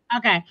about.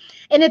 Okay.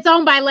 And it's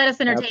owned by Let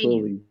Us Entertain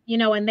Absolutely.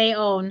 You, and they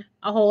own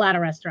a whole lot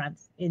of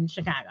restaurants in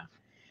Chicago.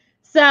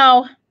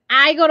 So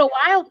I go to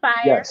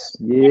Wildfire. Yes.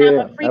 Yeah, and I'm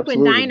a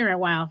frequent diner at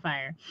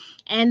Wildfire.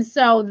 And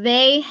so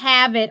they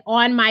have it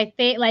on my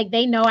face, like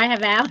they know I have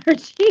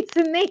allergies,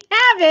 and they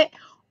have it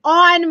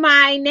on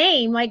my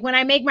name, like when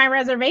I make my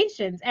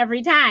reservations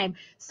every time.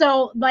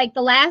 So like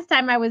the last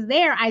time I was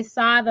there, I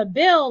saw the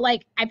bill,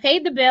 like I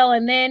paid the bill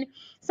and then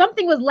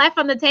something was left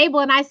on the table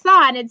and I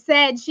saw and it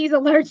said she's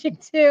allergic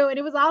to, and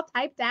it was all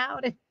typed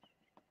out. And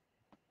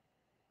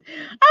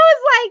I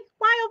was like,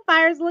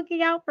 wildfire's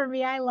looking out for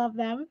me. I love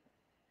them.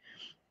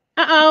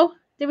 Uh-oh,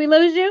 did we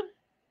lose you?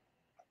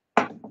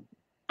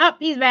 Oh,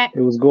 he's back.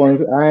 It was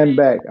going. I am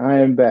back. I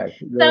am back.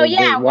 So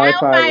yeah,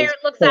 Wildfire was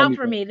looks out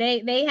for me.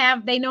 They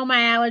know my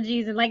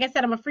allergies, and like I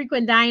said, I'm a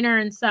frequent diner,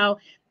 and so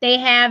they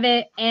have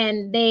it,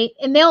 and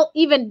they'll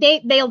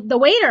the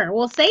waiter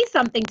will say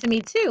something to me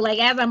too, like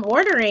as I'm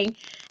ordering,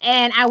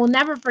 and I will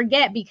never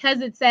forget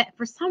because it's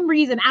for some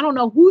reason I don't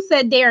know who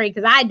said dairy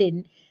because I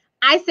didn't.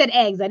 I said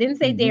eggs. I didn't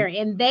say dairy,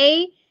 and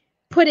they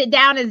put it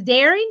down as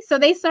dairy. So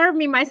they served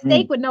me my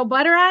steak with no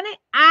butter on it.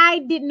 I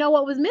didn't know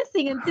what was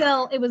missing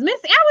until it was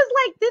missing. I was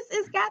like, this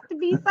has got to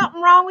be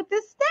something wrong with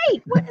this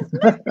steak. What is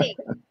missing?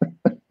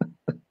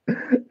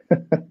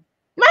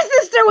 My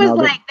sister was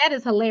like, that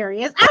is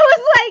hilarious. I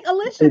was like,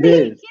 Alicia, you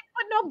can't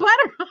put no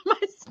butter on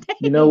my steak.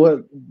 You know what?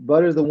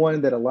 Butter is the one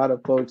that a lot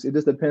of folks, it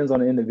just depends on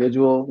the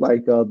individual.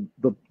 Like the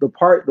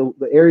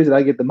areas that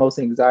I get the most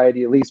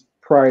anxiety, at least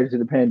prior to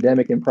the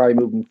pandemic and probably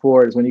moving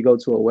forward, is when you go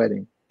to a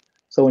wedding.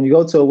 So when you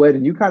go to a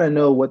wedding, you kind of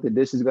know what the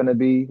dish is going to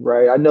be,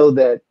 right? I know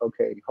that,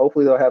 okay,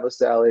 hopefully they'll have a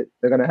salad.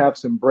 They're going to have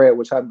some bread,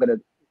 which I'm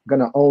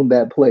gonna own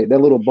that plate.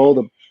 That little bowl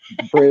of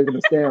bread is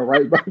going to stand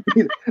right by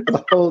me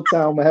the whole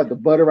time. I'm going to have the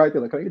butter right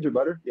there. Like, can I get your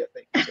butter? Yeah,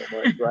 thank you so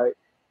much, right?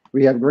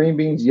 We have green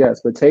beans,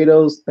 yes.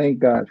 Potatoes, thank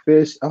God.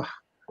 Fish,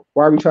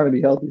 why are we trying to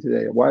be healthy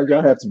today? Why did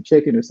y'all have some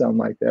chicken or something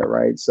like that,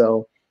 right?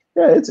 So,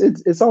 yeah,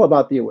 it's all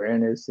about the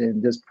awareness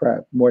and just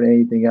prep more than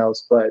anything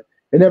else. But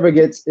it never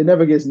gets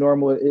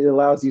normal. It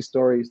allows these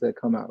stories that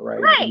come out, right?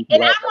 Right.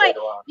 And I'm like,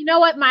 you know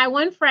what? My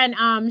one friend,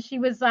 she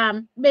was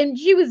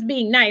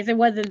being nice. It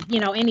wasn't,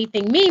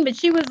 anything mean, but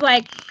she was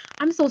like,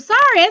 I'm so sorry.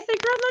 I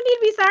said, girl, no need to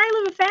be sorry.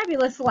 I live a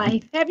fabulous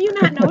life. Have you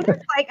not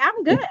noticed? Like,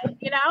 I'm good,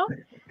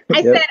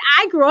 I said,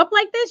 I grew up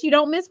like this. You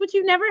don't miss what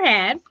you've never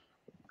had.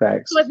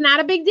 Facts. So it's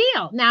not a big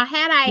deal. Now,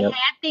 had I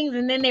had things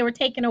and then they were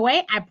taken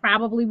away, I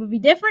probably would be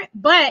different.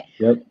 But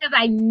because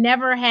I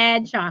never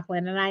had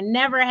chocolate and I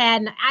never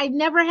had.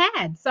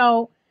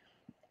 So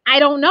I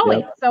don't know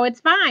it. So it's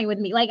fine with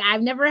me. Like,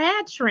 I've never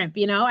had shrimp,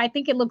 I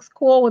think it looks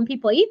cool when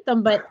people eat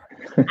them, but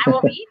I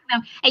won't be eating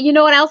them. And you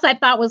know what else I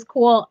thought was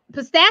cool?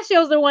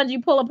 Pistachios are the ones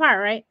you pull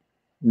apart, right?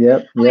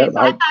 Yep. Okay, so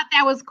I thought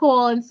that was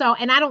cool. And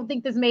I don't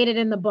think this made it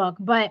in the book,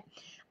 but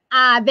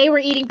they were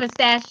eating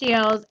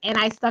pistachios and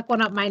I stuck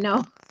one up my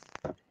nose.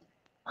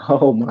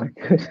 Oh my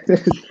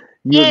goodness.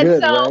 You're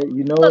good, right?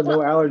 No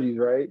allergies,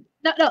 right?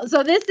 No.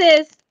 So this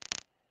is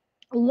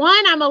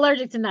one, I'm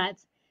allergic to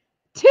nuts.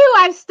 Two,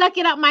 I've stuck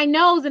it up my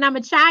nose and I'm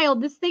a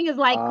child. This thing is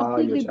like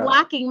completely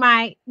blocking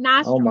my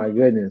nostrils. Oh my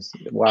goodness.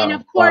 Wow. And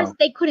of course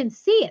they couldn't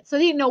see it. So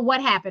they didn't know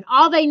what happened.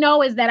 All they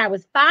know is that I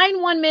was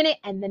fine 1 minute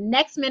and the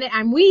next minute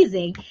I'm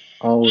wheezing.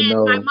 Oh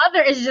no. My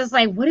mother is just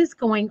like, what is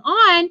going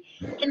on?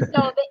 And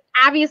so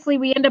obviously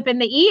we end up in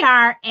the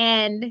ER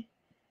and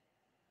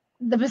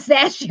the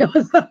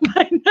pistachios on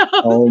my nose.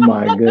 Oh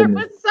my goodness.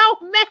 I was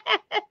so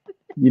mad.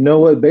 You know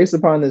what? Based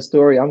upon this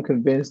story, I'm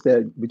convinced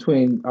that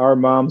between our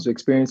mom's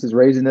experiences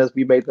raising us,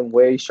 we made them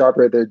way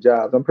sharper at their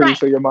jobs. I'm pretty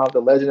sure your mom's a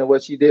legend at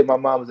what she did. My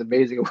mom was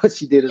amazing at what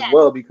she did as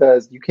well,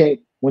 because you can't,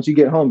 once you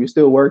get home, you're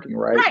still working,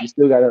 right? You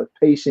still got a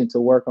patient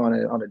to work on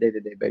it on a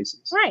day-to-day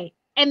basis. Right.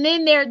 And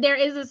then there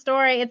is a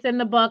story, it's in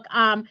the book.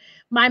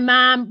 My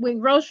dad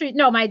went grocery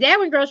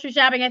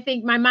shopping. I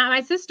think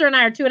my sister and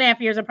I are 2.5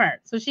 years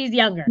apart. So she's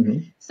younger.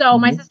 So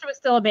my sister was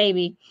still a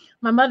baby.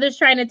 My mother's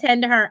trying to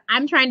tend to her.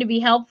 I'm trying to be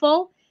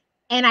helpful.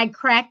 And I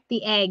cracked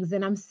the eggs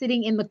and I'm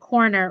sitting in the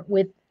corner all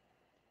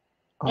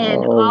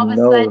of a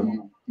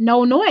sudden,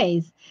 no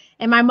noise.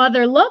 And my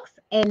mother looks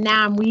and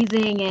now I'm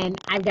wheezing and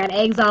I've got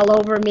eggs all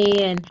over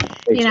me and,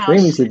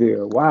 extremely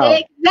severe. Wow.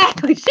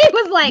 Exactly. She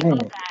was like, oh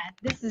God,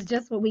 this is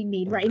just what we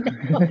need right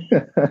now.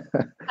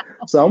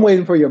 So I'm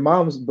waiting for your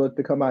mom's book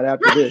to come out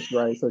after this,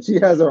 right? So she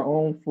has her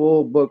own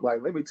full book.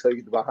 Like, let me tell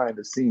you the behind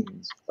the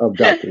scenes of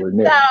Dr.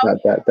 Renee.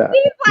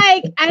 He's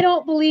like, I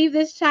don't believe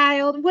this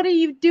child. What are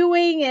you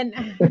doing? And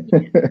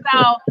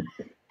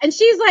and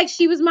she's like,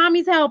 she was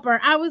mommy's helper.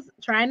 I was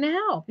trying to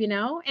help,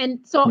 And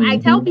so I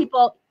tell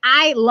people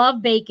I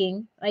love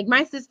baking. Like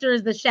my sister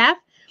is the chef.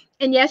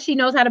 And yes, she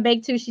knows how to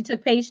bake too. She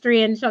took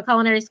pastry and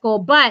culinary school,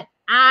 but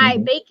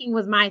baking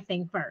was my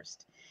thing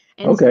first.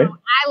 And so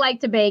I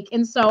like to bake.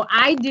 And so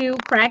I do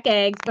crack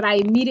eggs, but I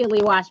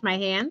immediately wash my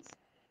hands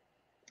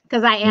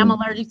because I am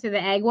allergic to the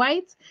egg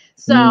whites.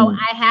 So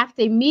I have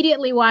to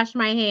immediately wash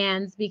my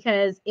hands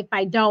because if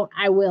I don't,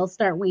 I will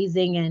start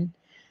wheezing and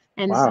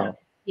wow.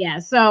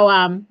 So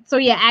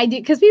I do,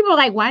 because people are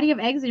like, why do you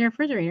have eggs in your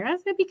refrigerator? I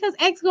said, because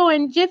eggs go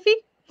in Jiffy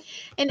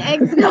and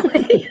eggs go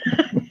in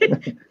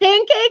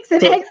pancakes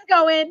and eggs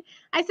go in.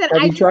 I said,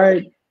 have you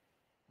tried?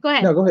 Go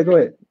ahead. No, go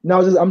ahead. No,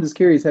 I'm just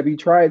curious. Have you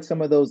tried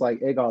some of those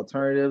like egg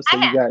alternatives? So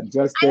you got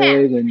Just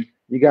Egg and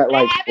you got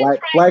like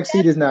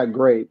flaxseed is not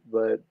great,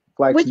 but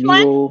flax Which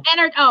noodle.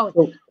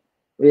 one?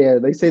 Yeah,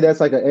 they say that's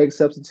like an egg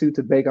substitute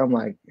to bake. I'm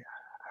like,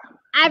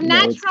 I've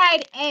not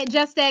tried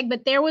Just Egg,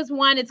 but there was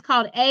one. It's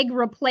called Egg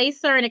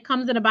Replacer, and it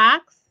comes in a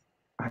box.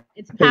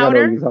 It's I think I know what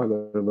powder. you're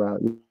talking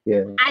about.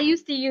 Yeah. I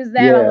used to use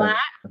that a lot.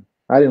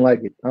 I didn't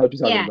like it. I know what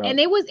you're talking about. And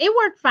it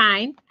worked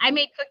fine. I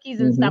made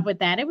cookies and stuff with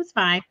that. It was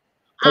fine.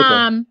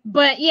 Okay.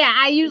 But yeah,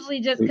 I usually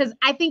just, because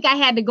I think I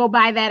had to go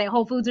buy that at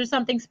Whole Foods or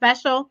something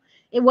special.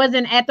 It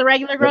wasn't at the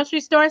regular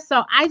grocery store,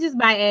 so I just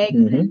buy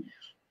eggs. And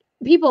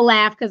people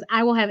laugh because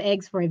I will have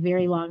eggs for a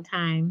very long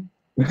time.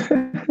 And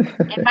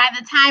by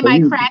the time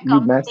I crack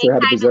them, they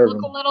kind of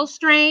look a little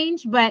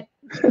strange, but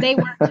they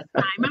work just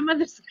fine. My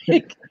mother's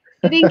like,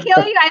 "It didn't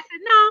kill you?" I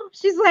said, "No."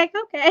 She's like,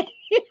 "Okay."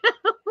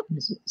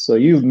 So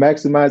you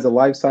maximize the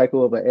life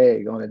cycle of an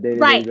egg on a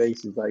day-to-day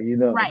basis, like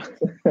Right.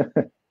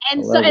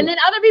 And then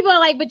other people are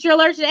like, "But you're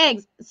allergic to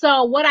eggs."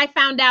 So what I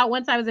found out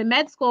once I was in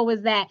med school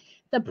was that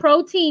the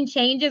protein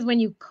changes when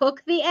you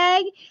cook the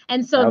egg.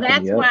 And so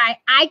that's why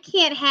I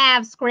can't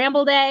have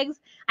scrambled eggs.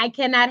 I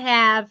cannot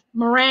have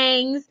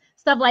meringues,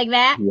 stuff like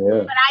that.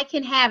 But I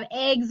can have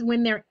eggs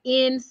when they're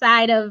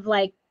inside of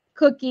like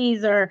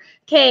cookies or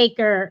cake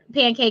or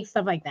pancakes,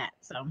 stuff like that.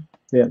 So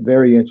yeah,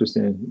 very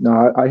interesting.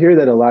 No, I hear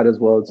that a lot as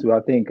well too. I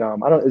think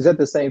is that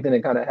the same thing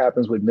that kind of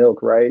happens with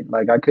milk, right?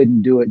 Like I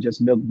couldn't do it just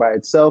milk by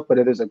itself, but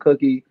if there's a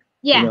cookie,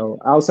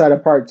 outside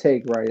of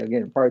partake, right?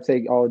 Again,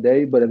 partake all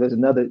day, but if there's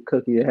another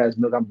cookie that has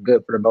milk, I'm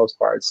good for the most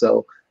part.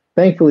 So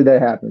thankfully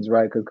that happens,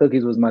 right? Because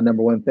cookies was my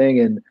number one thing.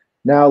 And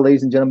now,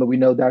 ladies and gentlemen, we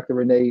know Dr.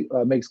 Renee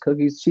makes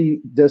cookies. She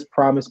just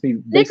promised me,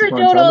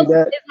 Snickerdoodles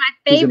is my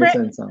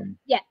favorite.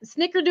 Yeah,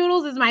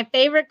 Snickerdoodles is my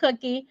favorite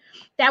cookie.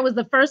 That was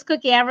the first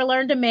cookie I ever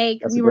learned to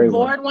make. We were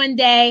bored one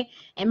day,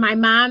 and my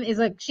mom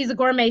she's a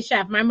gourmet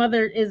chef. My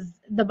mother is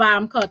the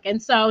bomb cook,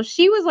 and so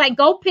she was like,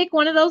 "Go pick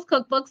one of those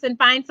cookbooks and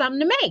find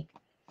something to make."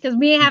 Because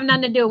we didn't have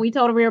nothing to do. We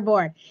told her we were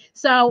bored.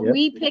 So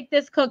we picked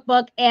this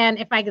cookbook, and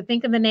if I could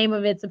think of the name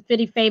of it, it's a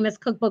pretty famous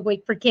cookbook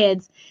for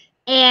kids.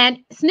 And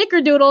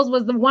Snickerdoodles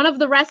was one of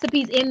the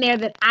recipes in there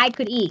that I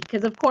could eat.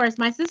 Because, of course,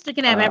 my sister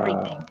can have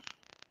everything.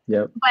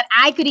 But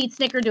I could eat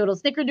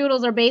Snickerdoodles.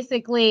 Snickerdoodles are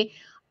basically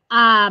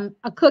a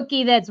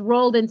cookie that's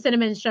rolled in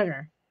cinnamon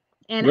sugar.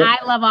 And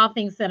I love all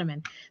things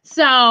cinnamon.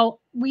 So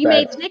we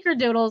made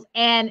Snickerdoodles,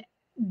 and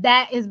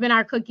that has been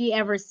our cookie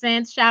ever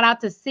since. Shout out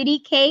to City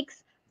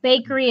Cakes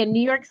Bakery in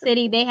New York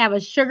City. They have a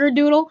sugar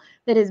doodle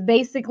that is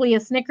basically a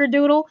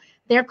Snickerdoodle.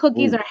 Their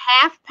cookies are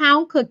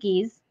half-pound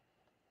cookies.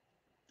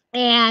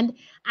 And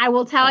I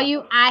will tell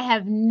you, I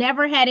have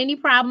never had any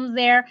problems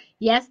there.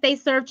 Yes, they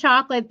serve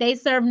chocolate, they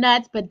serve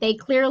nuts, but they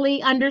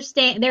clearly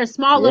understand. They're a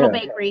small little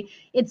bakery.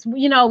 It's,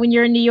 when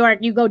you're in New York,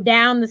 you go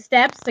down the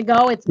steps to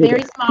go. It's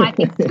very small. I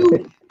think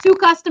two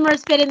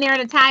customers fit in there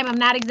at a time. I'm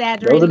not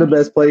exaggerating. Those are the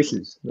best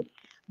places.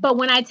 But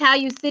when I tell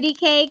you City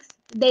Cakes,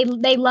 they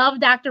love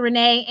Dr.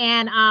 Renee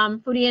and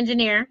Foodie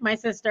Engineer, my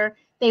sister.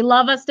 They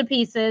love us to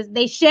pieces.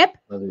 They ship.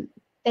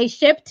 They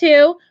ship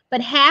too, but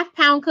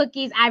half-pound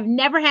cookies, I've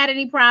never had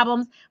any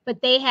problems.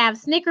 But they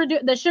have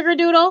the sugar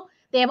doodle,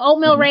 they have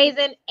oatmeal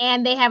raisin,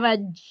 and they have a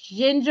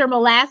ginger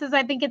molasses,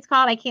 I think it's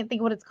called. I can't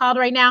think of what it's called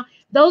right now.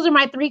 Those are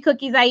my 3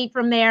 cookies I eat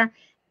from there.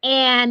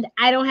 And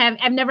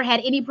I've never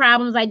had any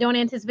problems. I don't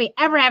anticipate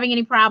ever having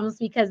any problems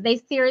because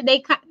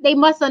they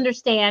must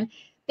understand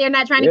they're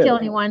not trying to kill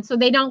anyone, so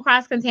they don't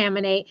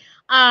cross-contaminate.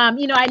 I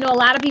know a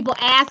lot of people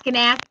ask.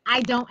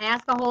 I don't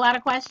ask a whole lot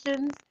of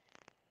questions.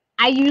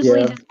 I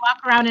usually just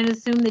walk around and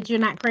assume that you're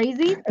not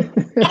crazy.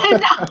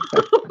 And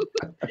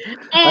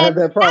I have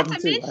that problem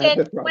not to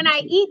mention, when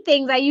I eat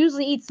things, I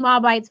usually eat small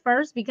bites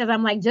first because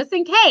I'm like, just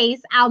in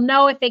case, I'll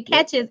know if it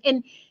catches.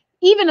 And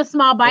even a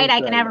small bite,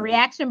 I can have a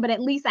reaction, but at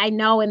least I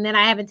know, and then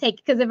I haven't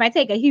taken, because if I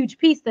take a huge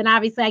piece, then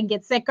obviously I can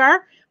get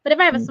sicker. But if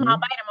I have a small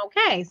bite, I'm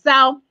okay.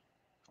 So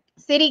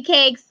City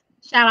Cakes,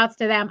 shout outs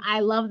to them.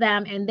 I love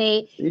them. And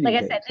they, like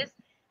I said, this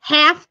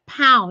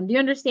half-pound. Do you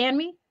understand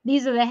me?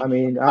 These are I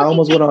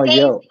almost went on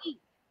Yelp.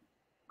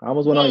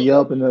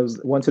 And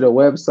went to the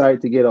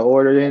website to get an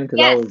order in because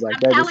I was like,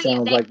 that just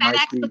sounds like my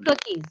speed. The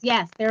cookies.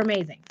 Yes, they're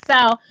amazing.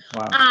 So,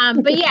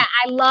 but yeah,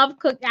 I love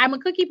I'm a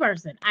cookie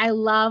person. I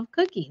love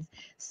cookies.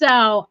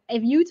 So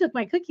if you took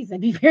my cookies,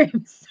 I'd be very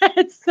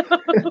upset. So,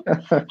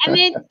 and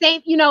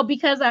then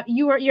because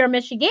you're a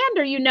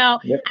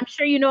Michigander, I'm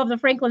sure you know of the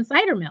Franklin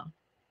Cider Mill.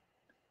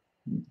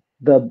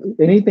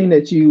 Any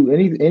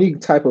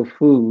type of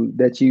food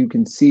that you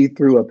can see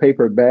through a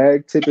paper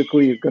bag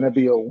typically is going to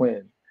be a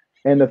win.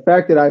 And the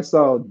fact that I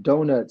saw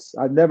donuts,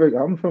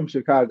 I'm from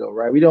Chicago,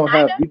 right? We don't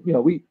have,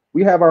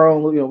 we have our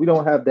own, we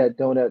don't have that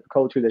donut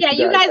culture that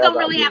you guys don't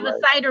really have a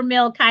cider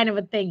mill kind of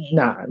a thingy.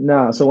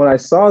 Nah. So when I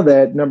saw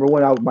that, number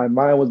one, my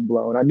mind was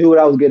blown. I knew what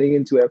I was getting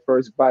into at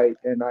first bite,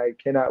 and I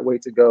cannot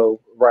wait to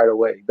go right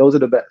away. Those are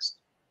the best.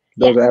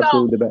 Those are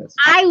absolutely the best.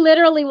 I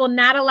literally will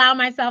not allow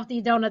myself to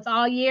eat donuts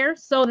all year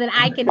so that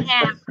I can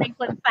have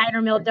Franklin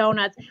Cider Mill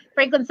donuts.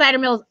 Franklin Cider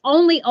Mill is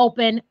only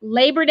open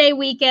Labor Day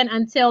weekend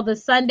until the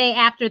Sunday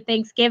after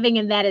Thanksgiving,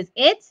 and that is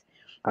it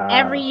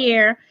every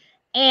year.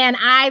 And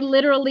I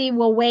literally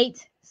will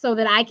wait so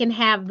that I can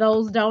have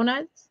those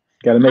donuts.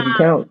 Got to make it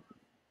count.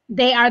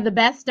 They are the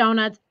best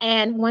donuts.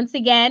 And once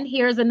again,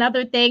 here's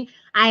another thing.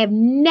 I have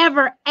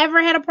never,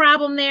 ever had a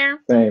problem there.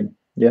 Same.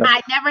 Yeah.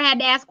 I never had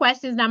to ask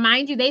questions. Now,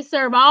 mind you, they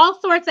serve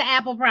all sorts of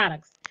Apple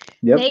products.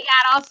 Yep. They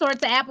got all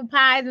sorts of apple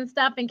pies and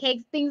stuff and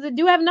cakes, things that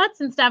do have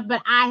nuts and stuff,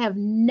 but I have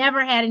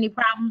never had any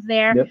problems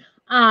there. Yep.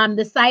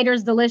 The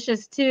cider's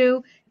delicious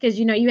too, because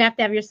you have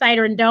to have your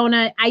cider and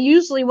donut. I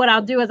usually, what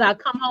I'll do is I'll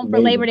come home for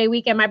Labor Day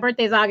weekend. My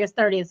birthday is August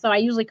 30th. So I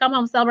usually come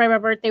home, celebrate my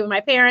birthday with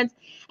my parents,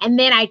 and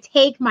then I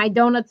take my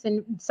donuts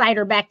and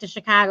cider back to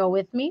Chicago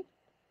with me.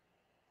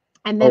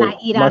 And then I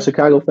eat my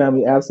Chicago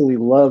family absolutely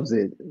loves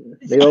it.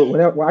 They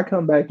whenever I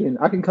come back in,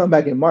 I can come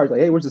back in March.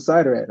 Like, hey, where's the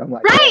cider at? I'm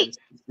like, right.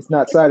 It's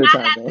not cider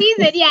time. Not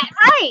season yet,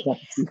 right?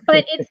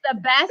 But it's the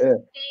best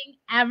thing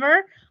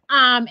ever.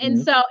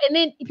 And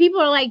then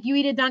people are like, you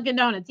eat at Dunkin'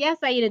 Donuts? Yes,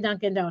 I eat at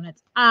Dunkin'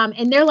 Donuts.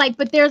 And they're like,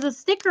 but there's a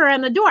sticker on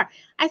the door.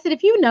 I said,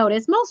 if you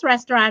notice, most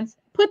restaurants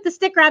put the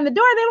sticker on the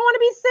door. They don't want to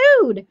be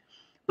sued.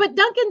 But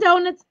Dunkin'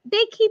 Donuts,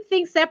 they keep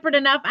things separate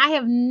enough. I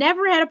have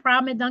never had a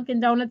problem at Dunkin'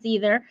 Donuts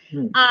either.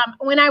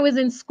 When I was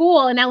in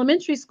school, in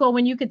elementary school,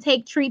 when you could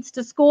take treats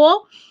to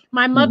school,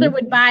 my mother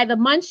would buy the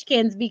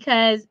munchkins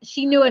because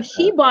she knew if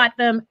she bought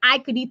them, I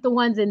could eat the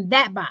ones in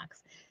that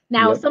box.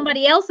 Now,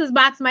 somebody else's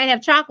box might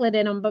have chocolate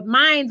in them, but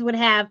mine would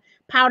have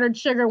powdered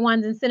sugar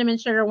ones and cinnamon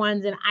sugar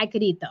ones, and I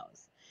could eat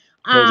those.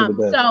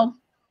 So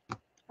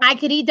I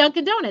could eat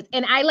Dunkin' Donuts,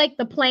 and I like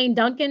the plain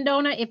Dunkin'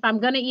 donut. If I'm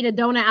gonna eat a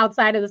donut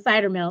outside of the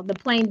cider mill, the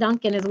plain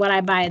Dunkin' is what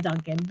I buy at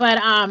Dunkin'. But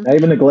not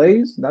even the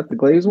glaze, not the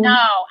glazed one. No,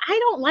 I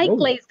don't like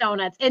glazed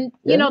donuts. And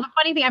you know the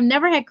funny thing, I've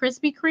never had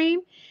Krispy Kreme,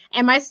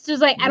 and my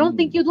sister's like, I don't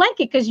think you'd like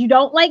it because you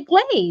don't like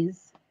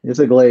glaze. It's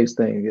a glaze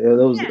thing.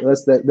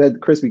 That's that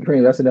Krispy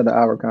Kreme. That's another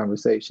hour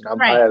conversation.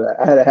 I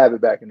had a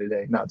habit back in the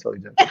day. Not totally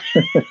different.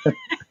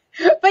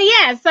 But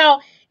yeah,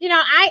 so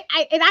I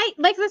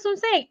like that's what I'm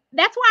saying.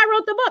 That's why I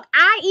wrote the book.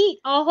 I eat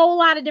a whole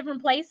lot of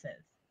different places.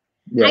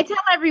 Yeah. I tell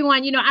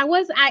everyone,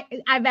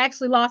 I've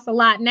actually lost a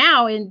lot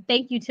now, and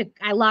thank you to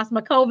I lost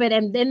my COVID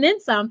and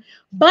then some.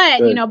 But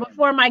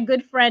before my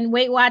good friend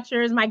Weight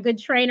Watchers, my good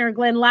trainer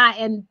Glenn Lott,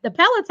 and the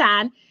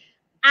Peloton,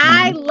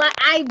 I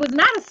was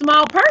not a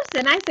small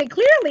person. I said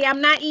clearly I'm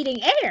not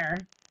eating air.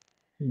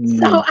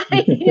 So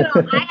I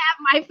have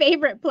my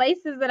favorite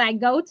places that I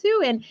go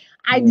to, and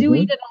I do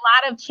eat at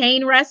a lot of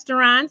chain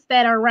restaurants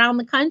that are around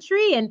the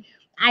country, and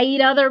I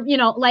eat other,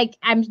 like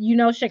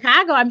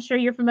Chicago. I'm sure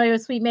you're familiar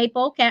with Sweet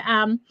Maple. Sweet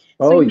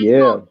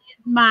Maple is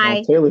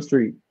my Taylor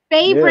Street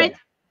favorite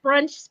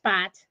brunch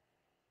spot.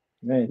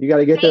 Man, you got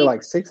to get there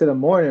like 6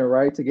 a.m,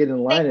 right, to get in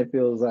line. It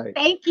feels like.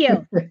 Thank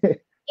you.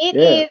 It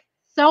is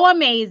so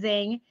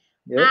amazing.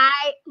 Yep.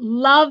 I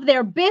love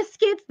their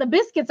biscuits. The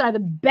biscuits are the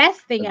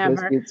best thing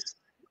ever.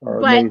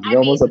 But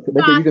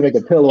you can make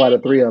a pillow out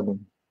of 3 of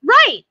them.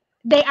 Right.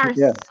 They are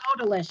so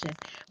delicious.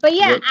 But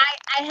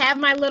I have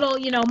my little,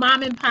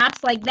 mom and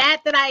pops like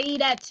that I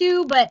eat at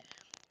too.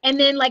 And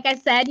then, like I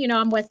said,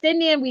 I'm West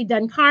Indian. We've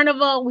done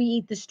carnival. We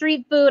eat the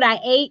street food. I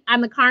ate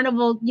on the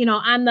carnival,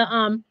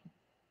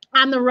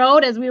 on the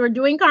road as we were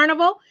doing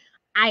carnival.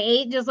 I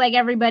ate just like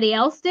everybody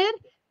else did,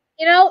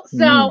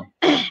 so,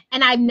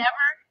 and I've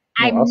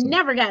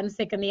never gotten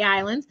sick in the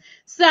islands.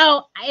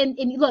 So, and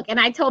look, and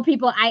I told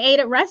people I ate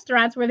at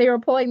restaurants where they were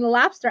pulling the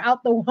lobster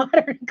out the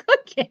water and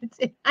cooking it,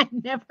 and I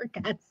never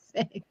got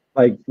sick.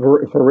 Like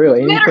for real,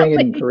 anything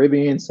in the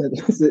Caribbean,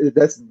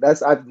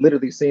 that's I've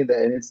literally seen that,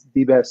 and it's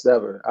the best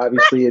ever.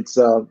 Obviously, it's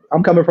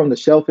I'm coming from the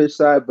shellfish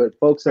side, but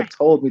folks have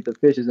told me the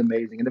fish is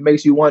amazing, and it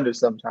makes you wonder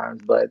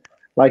sometimes. But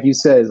like you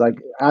said, it's like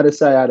out of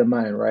sight, out of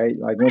mind, right?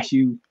 Like once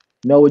you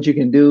know what you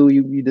can do,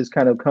 you just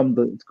kind of come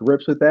to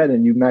grips with that,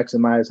 and you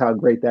maximize how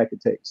great that could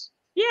taste.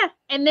 Yeah.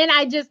 And then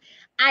I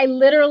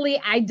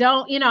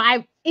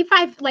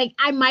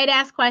might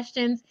ask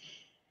questions.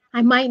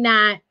 I might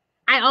not.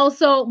 I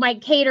also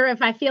might cater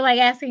if I feel like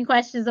asking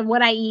questions of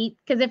what I eat.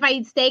 Because if I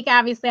eat steak,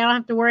 obviously I don't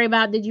have to worry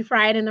about did you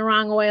fry it in the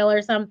wrong oil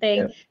or something.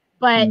 Yeah.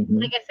 But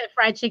like I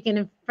said,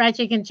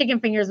 chicken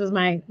fingers was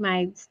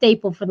my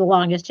staple for the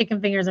longest, chicken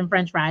fingers and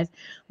French fries.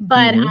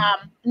 But and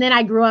then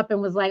I grew up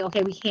and was like,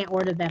 okay, we can't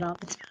order that all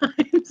the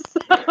time. So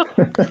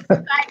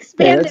I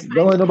expanded.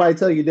 Don't let nobody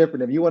tell you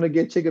different. If you want to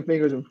get chicken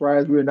fingers and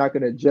fries, we're not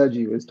going to judge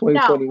you. It's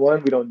 2021.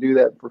 No. We don't do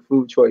that for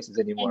food choices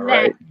anymore,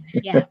 right?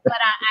 Yeah, but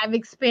I've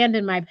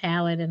expanded my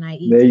palate and I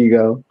eat there you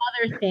go.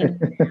 Other things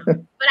now.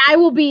 But I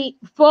will be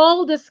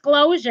full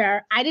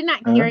disclosure. I did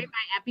not carry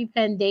my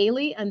EpiPen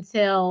daily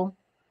until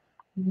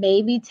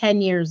maybe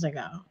 10 years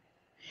ago.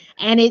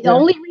 And the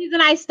only reason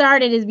I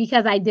started is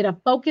because I did a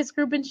focus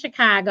group in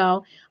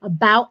Chicago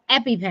about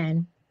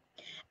EpiPen.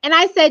 And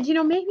I said,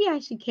 maybe I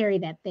should carry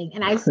that thing.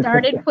 And I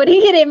started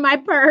putting it in my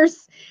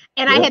purse.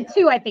 And I had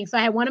 2, I think. So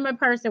I had one in my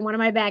purse and one in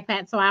my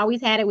backpack. So I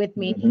always had it with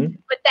me.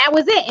 But that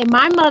was it. And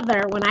my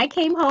mother, when I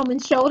came home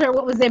and showed her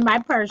what was in my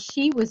purse,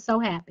 she was so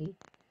happy.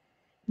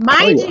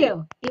 Mind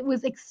you, it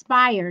was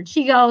expired.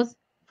 She goes,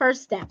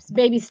 first steps,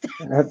 baby steps.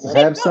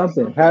 Have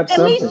something. At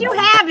least you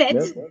have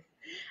it. Yep.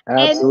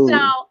 And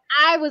so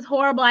I was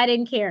horrible. I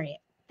didn't carry it.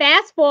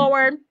 Fast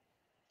forward,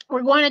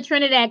 we're going to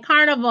Trinidad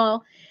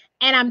Carnival.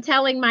 And I'm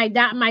telling my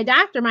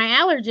doctor, my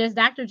allergist,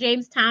 Dr.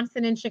 James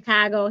Thompson in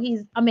Chicago,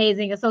 he's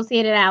amazing,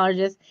 associated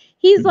allergist.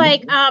 He's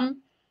like,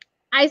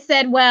 I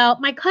said, well,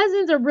 my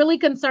cousins are really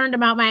concerned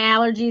about my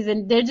allergies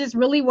and they're just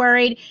really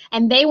worried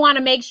and they want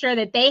to make sure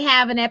that they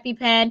have an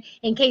EpiPen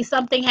in case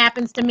something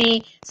happens to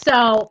me.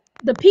 So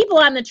the people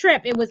on the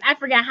trip, it was, I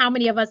forgot how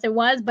many of us it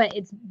was, but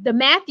it's the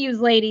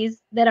Matthews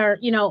ladies that are,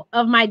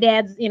 of my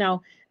dad's,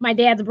 my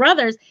dad's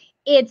brothers.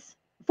 It's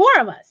 4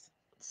 of us.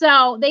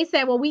 So they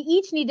said, well, we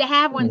each need to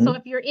have one. So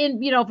if you're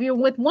in, if you're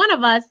with one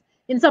of us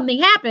and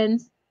something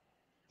happens,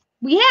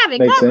 we have it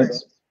Makes covered.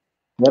 sense.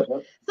 Yep.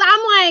 So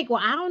I'm like,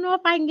 well, I don't know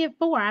if I can get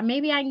 4.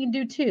 Maybe I can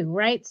do 2,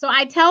 right? So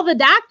I tell the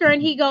doctor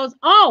and he goes,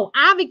 oh,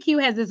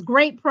 AdvoCue has this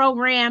great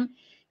program.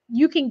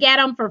 You can get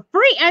them for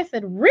free. I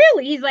said,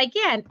 really? He's like,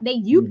 yeah, they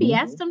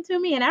UPS'd them to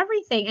me and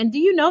everything. And do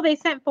you know they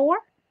sent 4?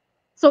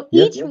 So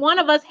each one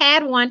of us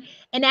had one.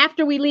 And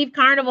after we leave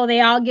Carnival,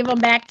 they all give them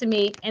back to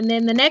me. And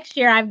then the next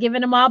year I've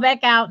given them all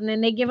back out and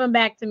then they give them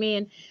back to me.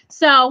 And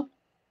so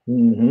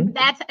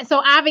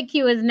so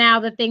AdvoCue is now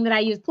the thing that I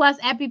use. Plus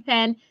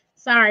EpiPen.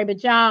 Sorry,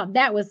 but y'all,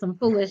 that was some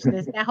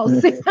foolishness. That whole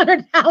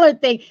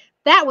 $600 thing.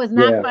 That was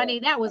not funny.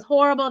 That was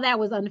horrible. That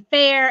was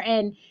unfair.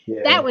 And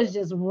that was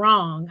just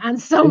wrong on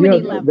so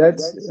many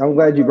levels. I'm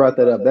glad you brought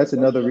that up. That's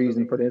another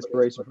reason for the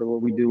inspiration for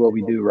what we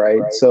do,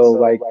 right? So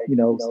like,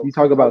 you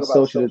talk about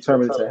social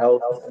determinants of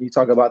health, you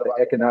talk about the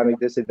economic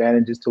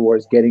disadvantages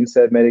towards getting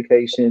said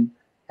medication,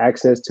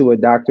 access to a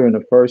doctor in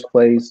the first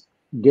place,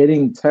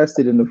 getting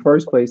tested in the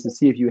first place to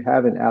see if you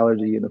have an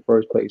allergy in the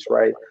first place,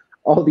 right?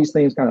 All these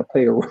things kind of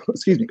play a role,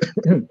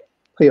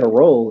 play a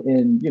role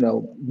in,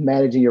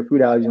 managing your food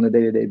allergy on a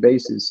day-to-day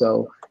basis.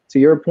 So to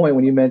your point,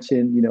 when you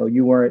mentioned,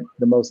 you weren't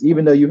the most,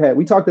 even though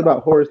we talked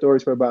about horror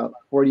stories for about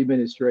 40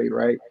 minutes straight,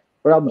 right?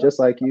 But I'm just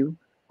like you,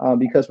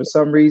 because for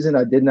some reason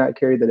I did not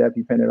carry that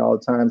EpiPen at all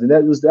times. And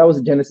that was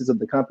the genesis of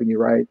the company,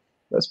 right?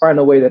 Let's find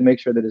a way to make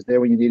sure that it's there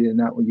when you need it and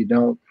not when you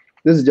don't.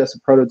 This is just a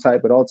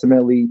prototype, but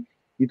ultimately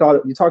you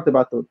talked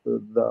about the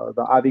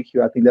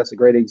AdvoCue. I think that's a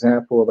great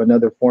example of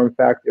another form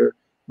factor.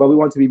 But we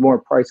want to be more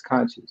price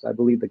conscious. I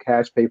believe the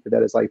cash pay for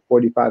that is like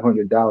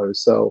 $4,500.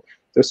 So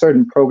there's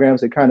certain programs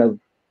that kind of,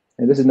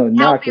 and this is no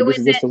knock, but this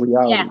is just the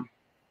reality,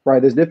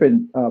 right? There's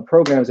different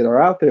programs that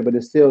are out there, but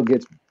it still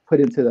gets put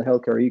into the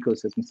healthcare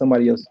ecosystem.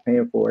 Somebody else is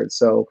paying for it.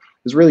 So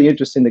it's really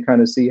interesting to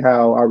kind of see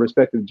how our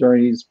respective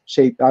journeys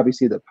shaped,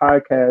 obviously, the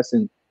podcast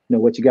and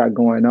what you got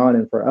going on.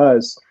 And for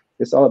us,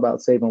 it's all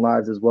about saving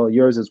lives as well,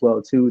 yours as well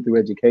too, through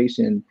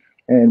education.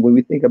 And when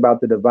we think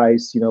about the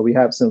device, we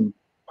have some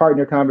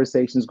partner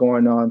conversations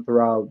going on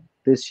throughout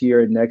this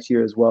year and next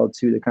year as well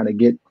too, to kind of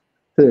get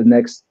to the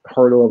next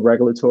hurdle of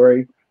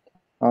regulatory.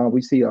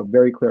 We see a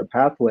very clear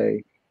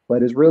pathway,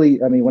 but it's really,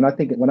 when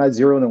I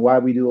zero in on why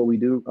we do what we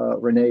do,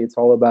 Renee, it's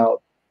all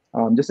about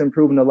just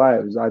improving the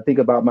lives. I think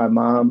about my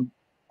mom.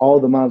 All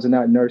the moms are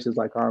not nurses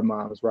like our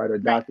moms, right? Or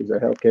doctors or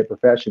healthcare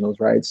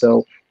professionals, right?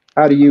 So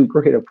how do you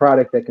create a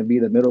product that can be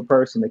the middle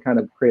person to kind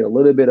of create a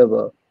little bit of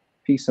a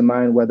peace of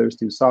mind, whether it's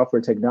through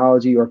software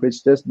technology or if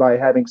it's just by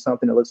having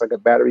something that looks like a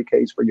battery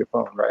case for your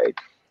phone, right?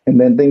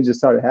 And then things just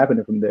started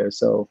happening from there.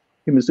 So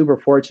we've been super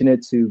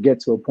fortunate to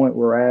get to a point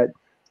where we're at.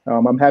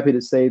 I'm happy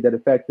to say that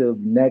effective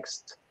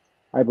next,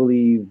 I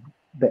believe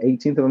the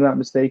 18th, if I'm not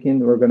mistaken,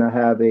 we're going to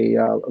have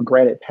a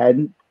granted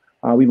patent.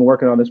 We've been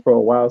working on this for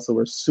a while, so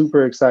we're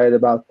super excited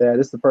about that.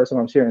 This is the first time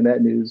I'm sharing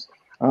that news.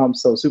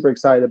 So super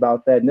excited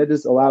about that. And that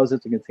just allows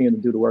us to continue to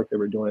do the work that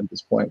we're doing at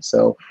this point.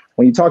 So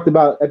when you talked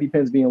about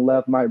EpiPens being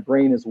left, my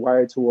brain is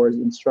wired towards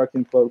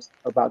instructing folks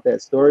about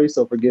that story.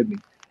 So forgive me.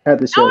 I had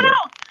to share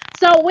that.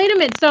 So wait a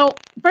minute. So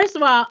first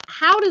of all,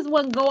 how does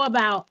one go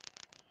about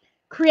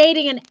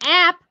creating an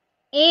app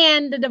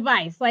and the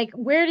device? Like,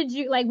 where did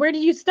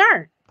you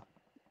start?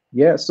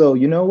 Yeah. So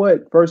you know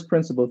what? First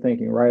principle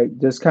thinking, right?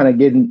 Just kind of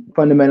getting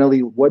fundamentally,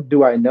 what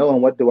do I know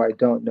and what do I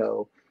don't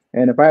know?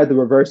 And if I had to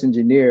reverse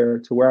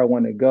engineer to where I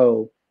want to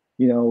go,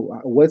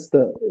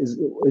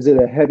 is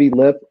it a heavy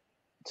lift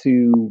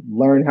to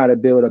learn how to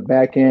build a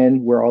back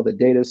end where all the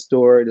data is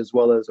stored as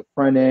well as a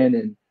front end,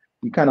 and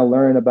you kind of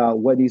learn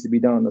about what needs to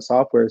be done on the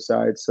software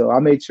side. So I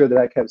made sure that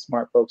I kept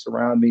smart folks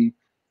around me.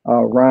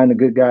 Ryan, a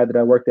good guy that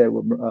I worked at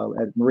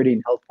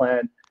Meridian Health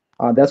Plan.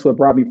 That's what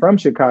brought me from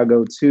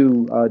Chicago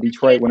to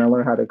Detroit when I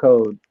learned how to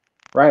code.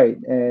 Right.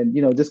 And,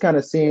 just kind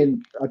of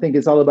seeing, I think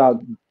it's all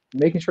about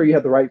making sure you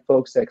have the right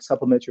folks that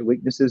supplement your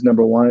weaknesses,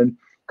 number one,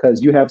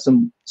 because you have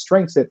some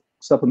strengths that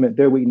supplement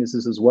their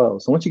weaknesses as well.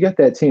 So once you get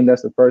that team,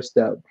 that's the first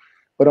step.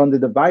 But on the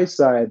device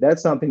side,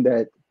 that's something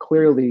that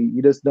clearly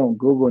you just don't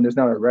Google, and there's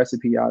not a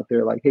recipe out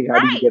there like, hey, how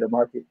do you get a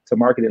market to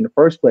market in the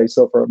first place?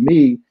 So for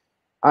me,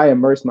 I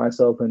immerse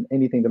myself in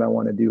anything that I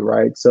want to do,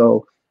 right?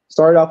 So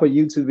started off with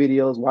YouTube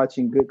videos,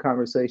 watching good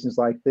conversations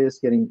like this,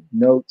 getting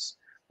notes.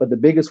 But the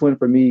biggest win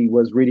for me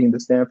was reading the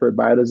Stanford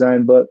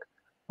Biodesign book.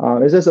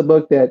 It's just a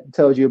book that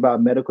tells you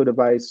about medical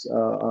device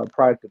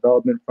product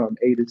development from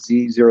A to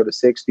Z, 0 to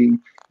 60.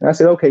 And I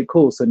said, okay,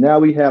 cool. So now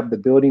we have the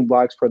building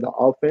blocks for the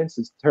offense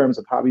in terms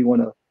of how we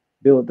want to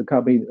build the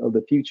company of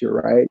the future,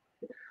 right?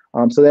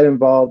 So that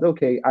involved,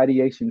 okay,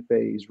 ideation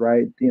phase,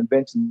 right? The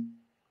invention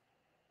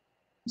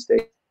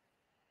stage.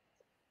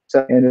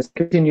 So, and it's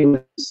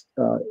continuous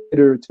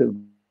iterative.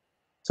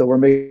 So we're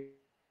making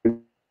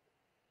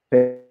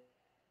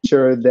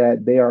sure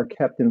that they are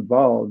kept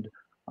involved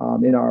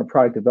in our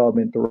product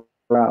development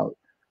throughout.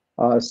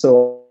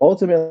 So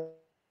ultimately,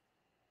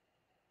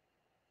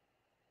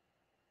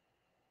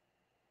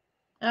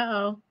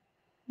 Uh-oh,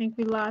 I think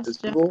we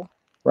lost you.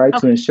 right, to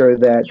Okay, ensure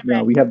that you're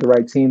back. we have the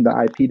right team, the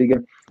IP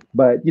together.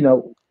 But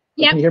Yep,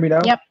 can you hear me now?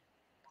 yep.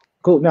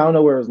 Cool. Now I don't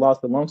know where it was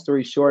lost, but long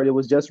story short, it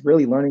was just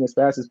really learning as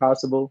fast as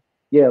possible.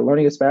 Yeah,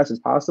 learning as fast as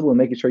possible and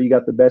making sure you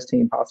got the best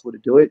team possible to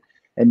do it.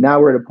 And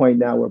now we're at a point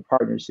now where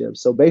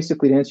partnerships. So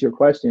basically, to answer your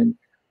question,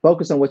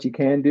 focus on what you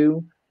can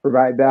do,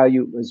 provide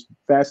value as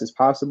fast as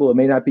possible. It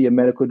may not be a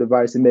medical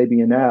device, it may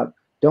be an app.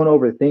 Don't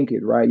overthink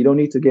it, right? You don't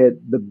need to get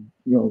the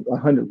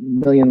 100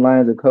 million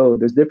lines of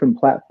code. There's different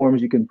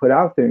platforms you can put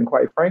out there, and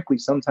quite frankly,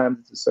 sometimes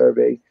it's a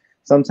survey,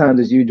 sometimes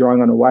it's you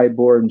drawing on a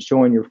whiteboard and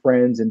showing your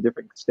friends and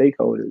different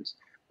stakeholders.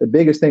 The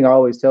biggest thing I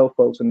always tell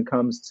folks when it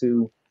comes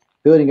to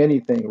building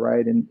anything,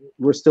 right? And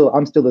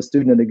I'm still a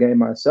student of the game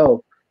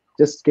myself,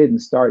 just getting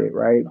started,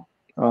 right?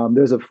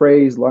 There's a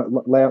phrase,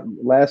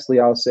 lastly,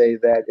 I'll say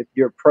that if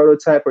your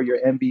prototype or your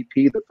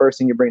MVP, the first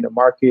thing you bring to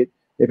market,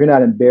 if you're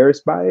not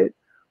embarrassed by it,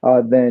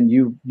 then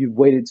you've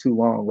waited too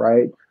long,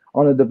 right?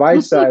 On the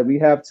device side, we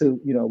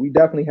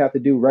definitely have to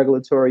do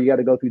regulatory. You got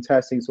to go through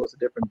testing, so it's a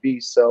different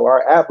beast. So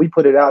our app, we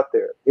put it out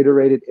there,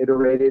 iterated,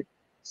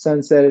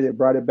 sunsetted it,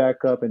 brought it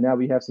back up, and now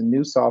we have some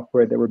new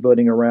software that we're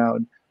building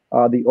around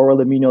the oral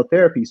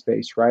immunotherapy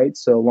space, right?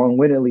 So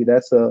long-windedly,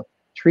 that's a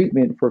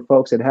treatment for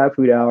folks that have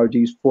food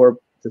allergies 4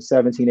 to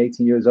 17,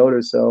 18 years old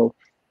or so,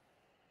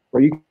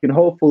 where you can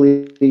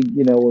hopefully, if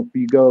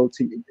you go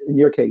to, in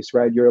your case,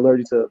 right, you're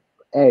allergic to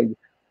egg,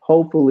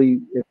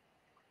 hopefully if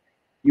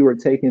you were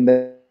taking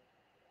that.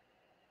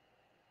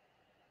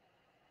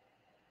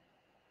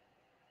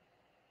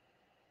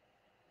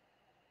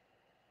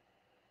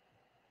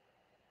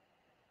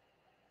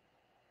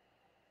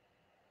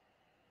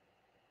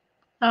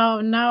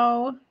 Oh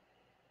no. I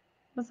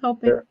was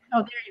hoping.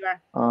 Oh, there you are.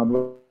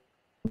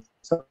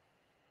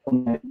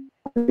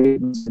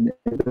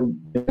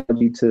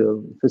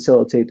 To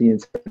facilitate the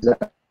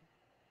entire.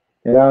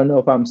 And I don't know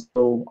if I'm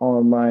still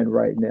online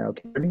right now.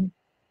 Can you hear me?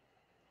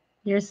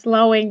 You're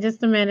slowing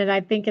just a minute.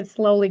 I think it's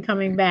slowly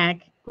coming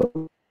back.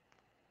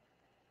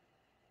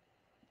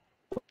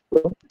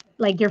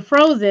 Like you're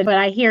frozen, but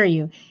I hear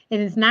you. It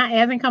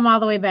hasn't come all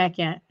the way back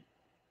yet.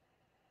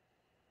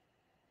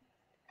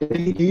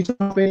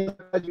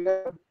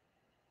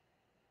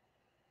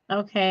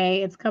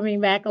 Okay, it's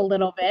coming back a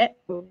little bit.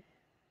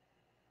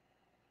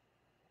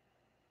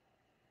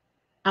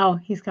 Oh,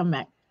 he's come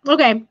back.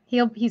 Okay,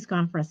 he's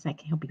gone for a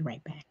second. He'll be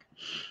right back.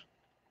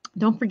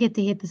 Don't forget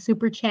to hit the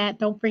super chat.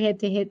 Don't forget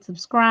to hit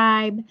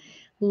subscribe.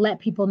 Let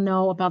people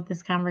know about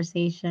this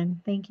conversation.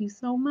 Thank you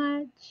so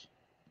much.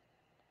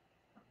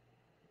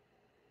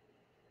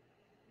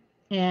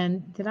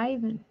 And did I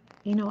even,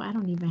 I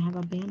don't even have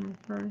a banner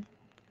for,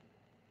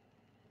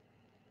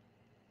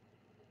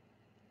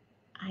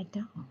 I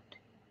don't.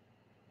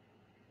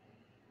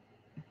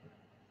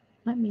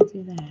 Let me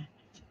do that.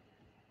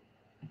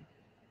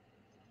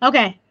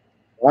 Okay.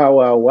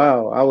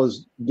 Wow. I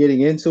was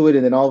getting into it,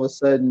 and then all of a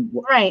sudden,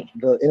 Right.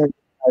 the internet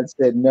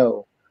said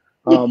no.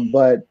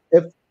 But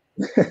if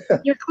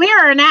you're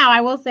clearer now,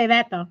 I will say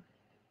that though.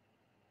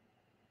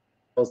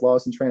 Those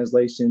lost in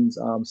translations,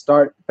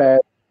 start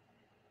fast.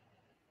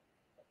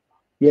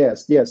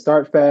 Yes,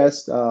 start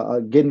fast,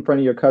 get in front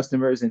of your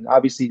customers and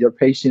obviously their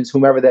patients,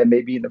 whomever that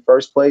may be in the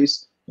first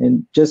place,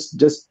 and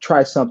just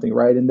try something,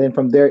 right? And then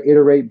from there,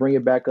 iterate, bring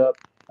it back up,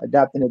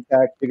 adapt and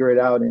attack, figure it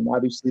out. And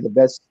obviously the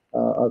best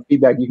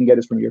feedback you can get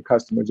is from your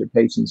customers, your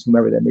patients,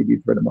 whomever that may be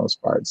for the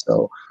most part.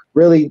 So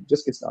really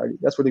just get started.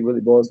 That's what it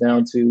really boils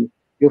down to.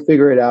 You'll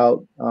figure it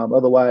out.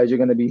 Otherwise, you're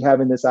going to be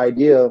having this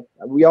idea.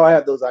 We all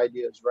have those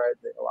ideas, right?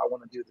 That, I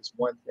want to do this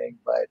one thing,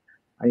 but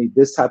I need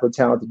this type of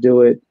talent to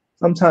do it.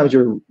 Sometimes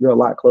you're a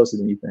lot closer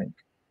than you think.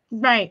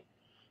 Right.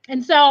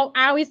 And so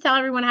I always tell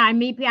everyone how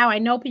I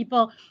know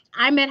people.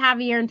 I met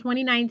Javier in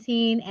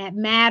 2019 at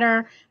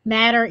Matter.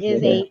 Matter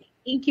is a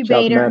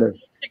incubator in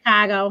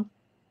Chicago.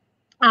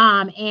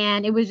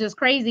 And it was just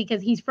crazy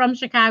because he's from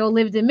Chicago,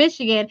 lives in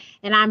Michigan,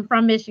 and I'm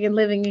from Michigan,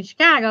 living in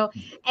Chicago.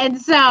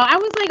 And so I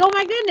was like, oh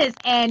my goodness.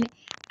 And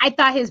I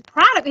thought his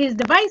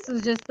device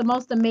was just the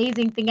most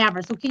amazing thing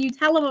ever. So can you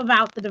tell him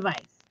about the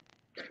device?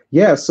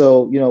 Yeah,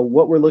 so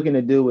what we're looking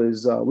to do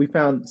is we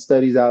found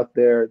studies out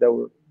there that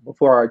were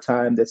before our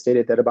time that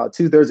stated that about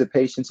 2/3 of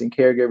patients and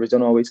caregivers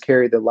don't always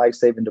carry the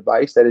life-saving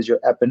device, that is your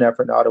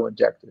epinephrine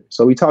auto-injector.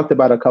 So we talked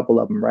about a couple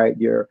of them, right?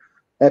 Your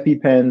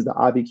EpiPens, the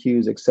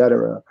ABQs, et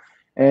cetera.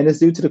 And it's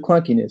due to the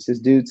clunkiness. It's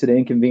due to the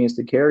inconvenience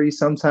to carry.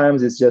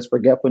 Sometimes it's just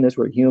forgetfulness.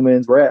 We're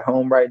humans. We're at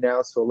home right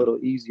now, so a little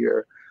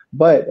easier.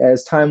 But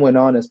as time went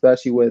on,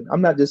 especially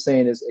I'm not just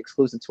saying it's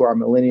exclusive to our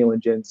millennial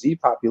and Gen Z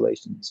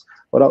populations,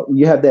 but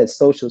you have that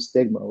social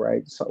stigma,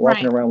 right? So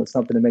walking around with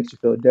something that makes you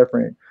feel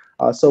different.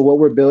 So what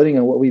we're building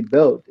and what we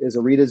built is a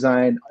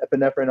redesigned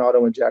epinephrine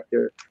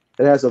auto-injector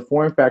that has a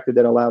form factor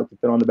that allows it to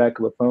fit on the back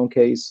of a phone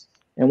case.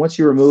 And once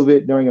you remove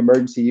it during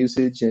emergency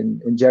usage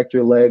and inject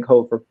your leg,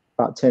 hold for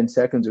about 10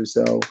 seconds or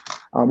so,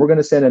 we're going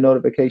to send a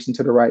notification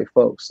to the right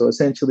folks. So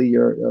essentially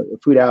your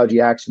food allergy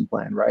action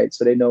plan, right?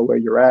 So they know where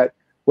you're at,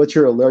 what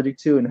you're allergic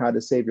to, and how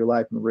to save your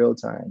life in real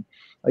time.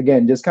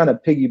 Again, just kind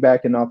of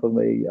piggybacking off of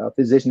a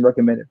physician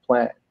recommended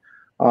plan.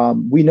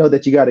 We know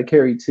that you got to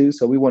carry two,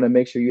 so we want to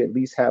make sure you at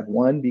least have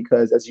one,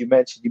 because as you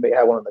mentioned, you may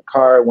have one in the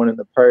car, one in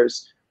the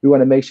purse. We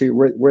want to make sure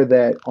we're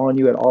that on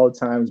you at all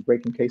times,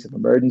 break in case of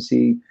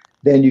emergency.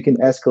 Then you can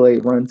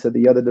escalate, run to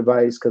the other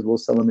device, because we'll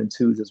sell them in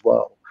twos as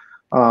well.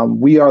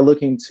 We are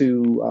looking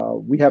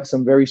to, we have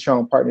some very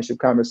strong partnership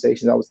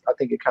conversations. I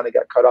think it kind of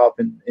got cut off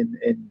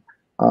in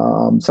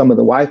some of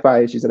the Wi-Fi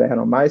issues that I had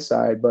on my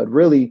side, but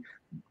really,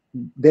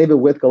 David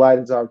with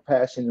Goliath is our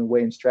passion and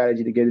way and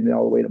strategy to get it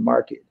all the way to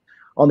market.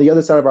 On the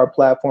other side of our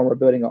platform, we're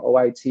building an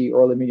OIT,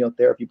 oral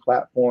immunotherapy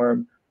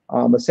platform,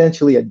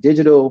 essentially a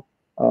digital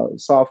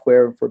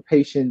software for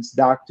patients,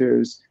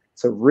 doctors,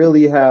 to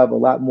really have a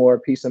lot more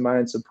peace of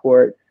mind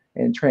support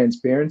and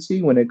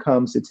transparency when it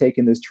comes to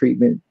taking this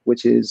treatment,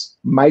 which is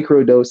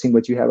microdosing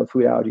what you have a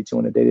food allergy to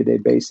on a day-to-day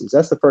basis.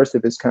 That's the first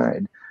of its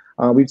kind.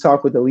 We've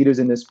talked with the leaders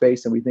in this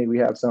space, and we think we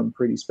have something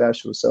pretty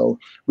special. So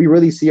we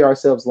really see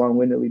ourselves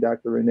long-windedly,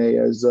 Dr. Renee,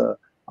 as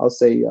I'll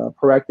say a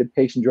proactive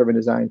patient-driven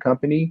design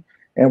company.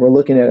 And we're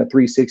looking at a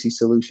 360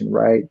 solution,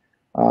 right?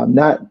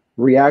 Not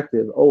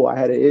reactive. Oh, I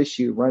had an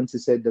issue, run to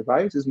said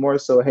device. Is more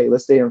so, hey,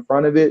 let's stay in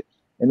front of it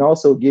and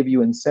also give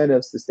you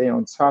incentives to stay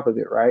on top of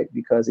it, right?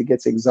 Because it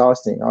gets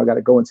exhausting. I got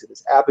to go into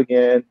this app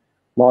again,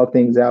 log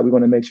things out. We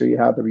want to make sure you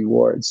have the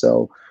reward.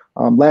 So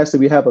lastly,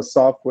 we have a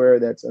software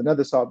that's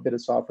another bit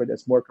of software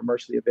that's more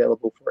commercially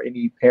available for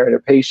any parent or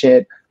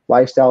patient,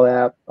 lifestyle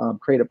app,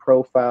 create a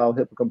profile,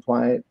 HIPAA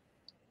compliant,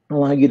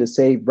 allowing you to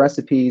save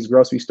recipes,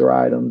 grocery store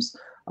items,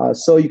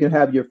 so you can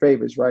have your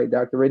favorites, right?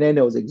 Dr. Renee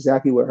knows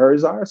exactly what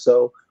hers are.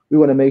 So we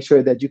want to make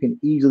sure that you can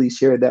easily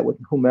share that with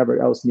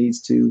whomever else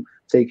needs to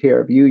take care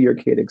of you, your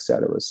kid,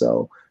 etc.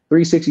 So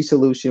 360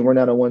 solution, we're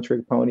not a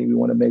one-trick pony. We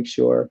want to make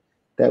sure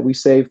that we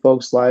save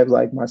folks' lives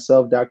like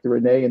myself, Dr.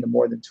 Renee, and the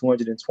more than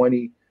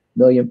 220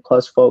 million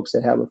plus folks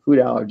that have a food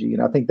allergy.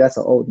 And I think that's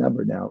an old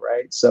number now,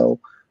 right? So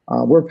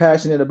we're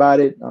passionate about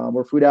it.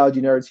 We're food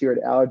allergy nerds here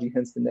at Allergy,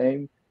 hence the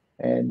name.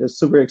 And just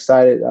super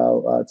excited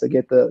to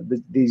get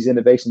these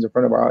innovations in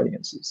front of our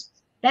audiences.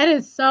 That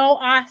is so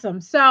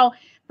awesome. So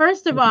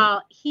first of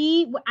all,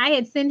 I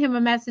had sent him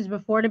a message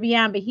before to be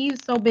on, but he's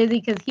so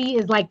busy because he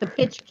is like the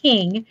pitch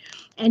king,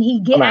 and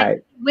he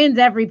wins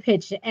every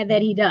pitch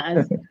that he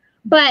does.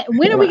 But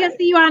when are we gonna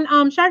see you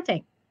on Shark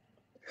Tank?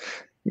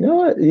 You know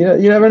what? You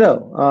never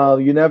know.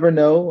 You never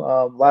know.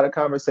 A lot of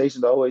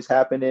conversations are always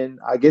happening.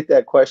 I get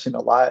that question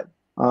a lot.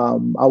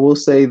 I will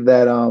say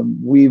that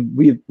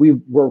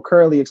we're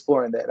currently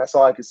exploring that. That's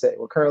all I can say.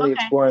 We're currently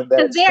exploring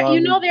that.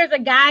 There's a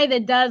guy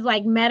that does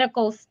like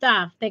medical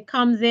stuff that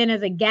comes in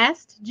as a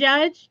guest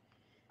judge.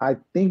 I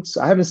think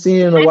so. I haven't seen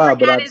it in a while,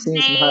 but I've seen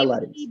some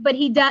highlights. But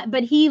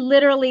he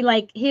literally,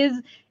 like,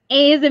 his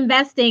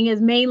investing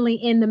is mainly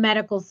in the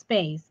medical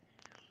space.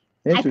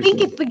 I think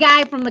it's the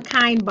guy from the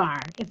Kind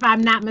Bar, if I'm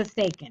not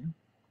mistaken.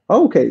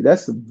 Okay,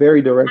 that's a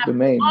very direct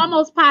domain.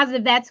 Almost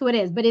positive that's who it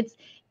is, but it's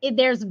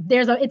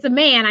a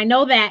man, I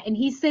know that, and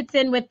he sits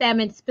in with them,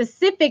 and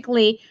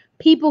specifically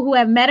people who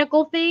have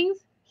medical things,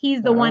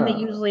 he's the one that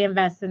usually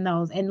invests in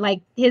those, and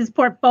like his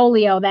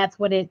portfolio, that's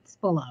what it's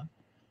full of.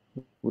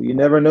 Well, you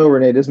never know,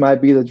 Renee. This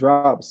might be the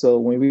drop.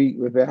 So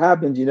if it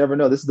happens, you never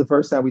know. This is the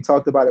first time we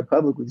talked about it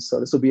publicly, so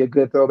this will be a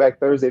good Throwback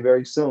Thursday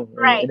very soon,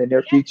 in the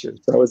near future.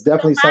 So it's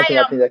definitely something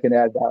I think that can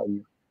add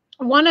value.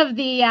 One of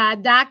the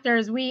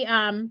doctors,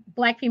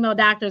 Black female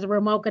doctors,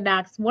 were Mocha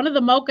docs. One of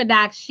the Mocha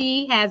docs,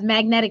 she has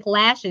magnetic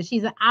lashes.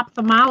 She's an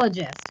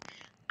ophthalmologist,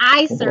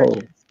 eye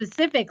surgeon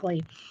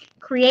specifically,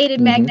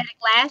 created magnetic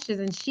lashes,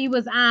 and she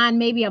was on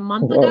maybe a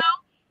month ago,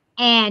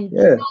 and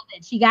sold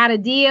it. She got a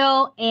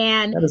deal,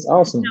 and that is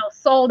awesome.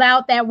 Sold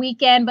out that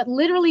weekend, but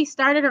literally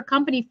started her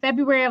company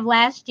February of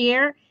last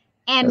year,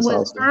 and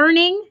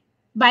earning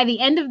by the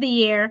end of the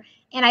year.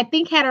 And I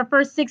think had her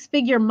first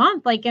 6-figure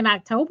month, like in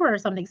October or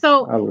something.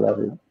 So I love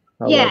it.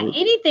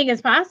 Anything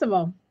is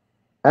possible.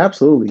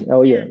 Absolutely.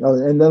 Oh yeah.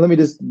 And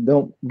then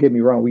don't get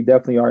me wrong. We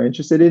definitely are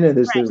interested in it.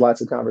 There's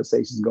lots of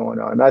conversations going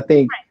on. And I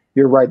think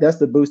you're right. That's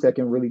the boost that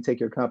can really take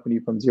your company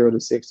from 0 to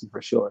 60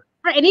 for sure.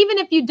 Right. And even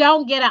if you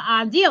don't get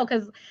a deal,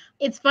 because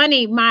it's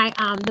funny, my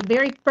the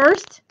very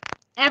first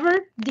ever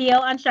deal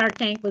on Shark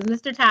Tank was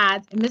Mr.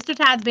 Todd's, and Mr.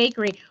 Todd's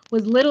Bakery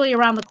was literally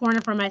around the corner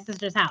from my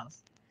sister's house.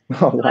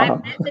 Oh, wow. So I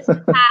met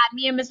Mr. Todd.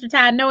 Me and Mr.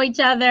 Todd know each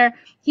other.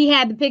 He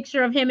had the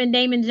picture of him and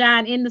Damon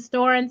John in the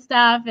store and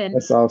stuff. And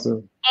that's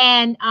awesome.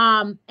 And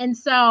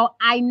so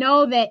I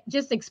know that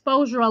just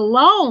exposure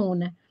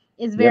alone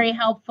is very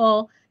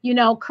helpful.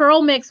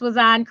 Curl Mix was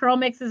on. Curl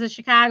Mix is a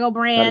Chicago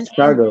brand.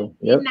 Chicago.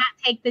 Did not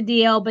take the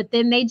deal, but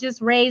then they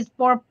just raised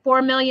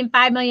 $4 million,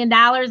 $5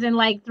 million in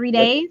like 3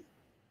 days.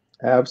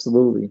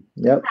 Absolutely.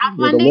 Yep. Yeah,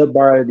 the Crowdfunding. lip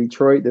bar of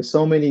Detroit. There's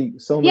so many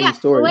Yes, the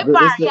stories. lip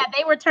bar. This Yeah,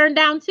 they were turned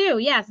down too.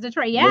 Yes,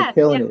 Detroit. They're Yes,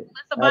 killing yes, it.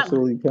 Melissa Butler.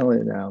 Absolutely killing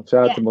it now.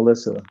 Shout out Yeah, to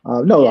Melissa.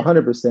 No, yeah.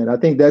 100%. I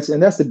think that's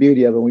the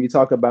beauty of it. When you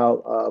talk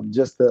about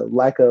just the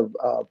lack of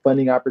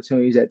funding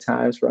opportunities at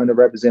times for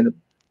underrepresented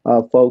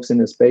folks in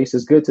the space,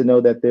 it's good to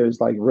know that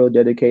there's like real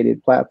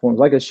dedicated platforms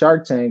like a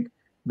Shark Tank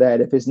that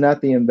if it's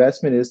not the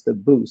investment, it's the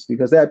boost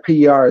because that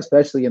PR,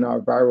 especially in our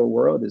viral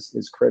world,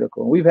 is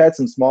critical. And we've had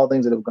some small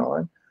things that have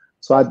gone.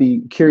 So I'd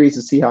be curious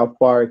to see how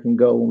far it can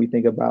go when we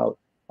think about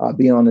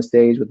being on the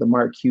stage with the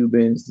Mark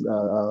Cubans,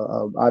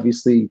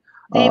 obviously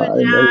David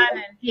and John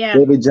and yeah.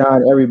 David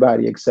John,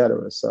 everybody,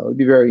 etc. So it'd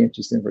be very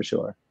interesting for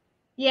sure.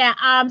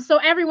 Yeah. So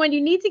everyone,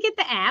 you need to get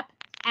the app,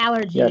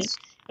 Allergy. Yes,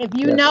 If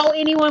you yes. know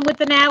anyone with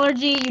an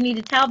allergy, you need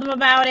to tell them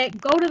about it.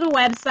 Go to the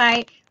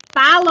website,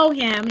 follow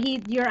him.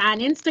 You're on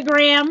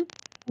Instagram.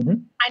 Mm-hmm.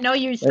 I know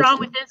you're strong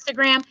with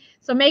Excellent. Instagram,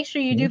 so make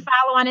sure you do Mm-hmm.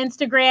 follow on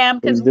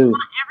Instagram because Please we do.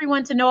 want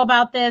everyone to know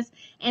about this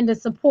and to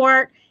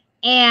support.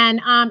 And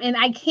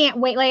I can't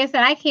wait. Like I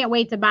said, I can't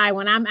wait to buy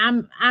one.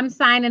 I'm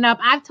signing up.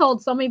 I've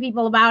told so many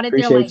people about it.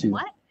 They're like, Appreciate you.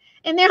 "What?"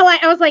 And they're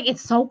like, "I was like,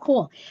 it's so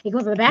cool." It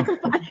goes to the back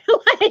of the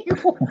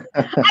phone.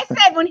 Like, I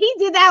said when he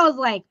did that, I was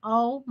like,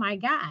 "Oh my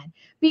god!"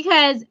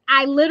 Because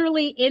I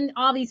literally in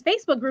all these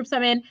Facebook groups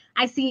I'm in,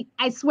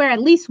 I swear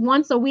at least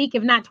once a week,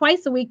 if not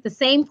twice a week, the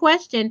same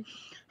question.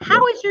 How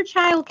Yep. is your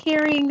child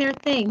carrying their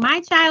thing?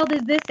 My child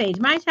is this age.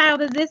 My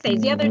child is this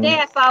age. The other day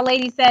Mm-hmm. I saw a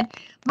lady said,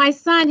 my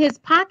son, his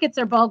pockets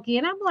are bulky.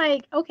 And I'm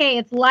like, okay,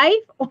 it's life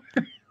or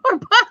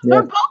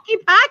Yeah, bulky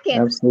pockets.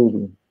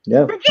 absolutely.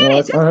 Yeah, Forget no, it.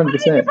 that's Just put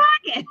it in 100%. your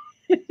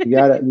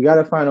pocket. You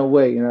gotta find a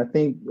way, and I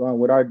think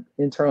with our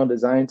internal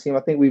design team,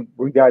 I think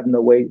we've gotten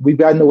a way. We've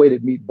gotten a way to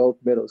meet both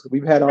middles.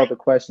 We've had all the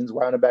questions.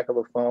 Why on the back of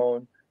a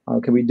phone?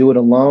 Can we do it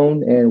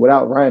alone and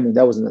without rhyming?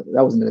 That wasn't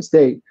a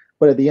mistake.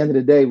 But at the end of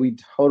the day, we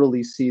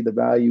totally see the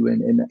value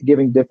in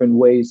giving different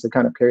ways to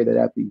kind of carry that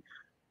app.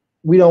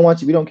 We don't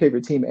want you. We don't care if you're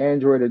team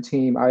Android or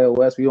team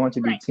iOS. We want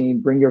you to be Right. team.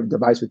 Bring your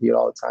device with you at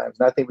all times.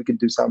 And I think we can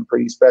do something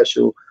pretty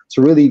special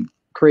to really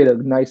create a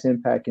nice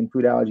impact in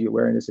food allergy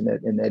awareness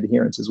and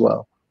adherence as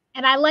well.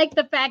 And I like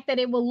the fact that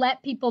it will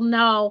let people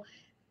know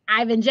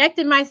I've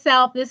injected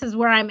myself. This is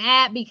where I'm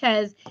at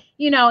because,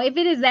 if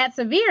it is that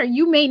severe,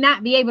 you may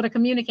not be able to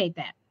communicate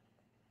that.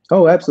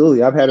 Oh,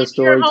 absolutely. I've And had a if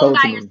you're story home told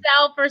by to me.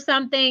 yourself or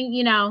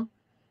something.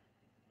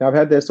 I've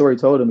had that story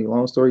told to me.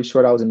 Long story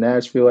short, I was in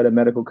Nashville at a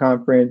medical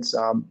conference,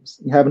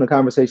 having a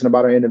conversation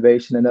about our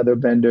innovation. Another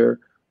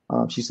vendor,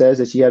 she says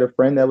that she had a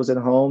friend that was at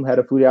home, had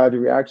a food allergy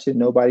reaction.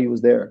 Nobody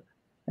was there.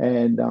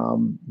 And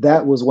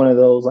that was one of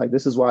those, like,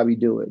 this is why we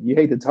do it. You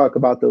hate to talk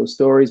about those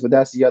stories, but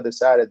that's the other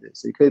side of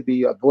this. It could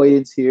be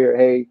avoidance here.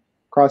 Hey,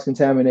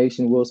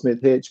 cross-contamination, Will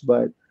Smith hitch.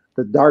 But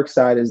the dark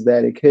side is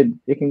that it can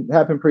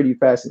happen pretty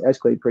fast and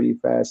escalate pretty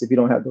fast if you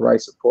don't have the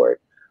right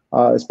support,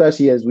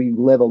 especially as we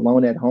live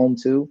alone at home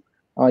too.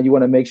 You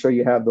want to make sure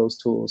you have those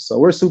tools. So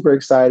we're super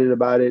excited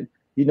about it.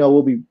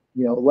 We'll be,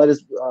 let us,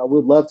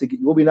 we'd love to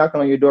we'll be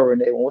knocking on your door,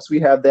 Renee. Once we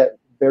have that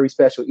very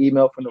special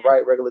email from the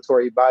right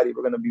regulatory body,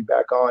 we're going to be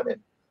back on, and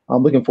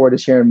I'm looking forward to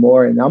sharing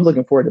more. And I'm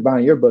looking forward to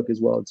buying your book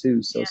as well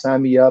too. So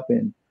sign me up,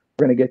 and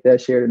we're going to get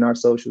that shared in our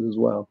socials as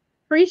well.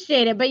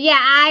 Appreciate it. But yeah,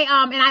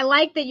 I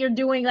like that you're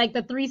doing like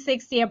the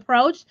 360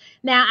 approach.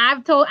 Now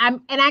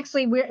and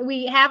actually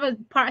we have a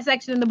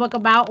section in the book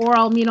about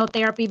oral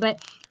immunotherapy,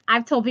 but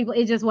I've told people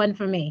it just wasn't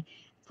for me.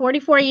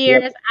 44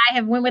 years, Yep. I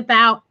have went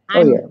without.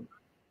 Oh yeah,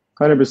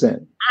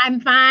 100%. I'm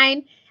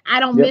fine. I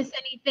don't miss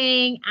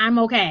anything. I'm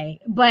okay.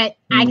 But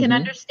I can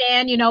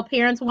understand,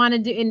 parents want to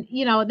do,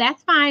 and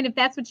that's fine if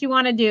that's what you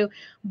want to do.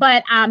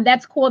 But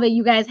that's cool that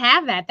you guys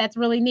have that. That's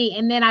really neat.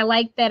 And then I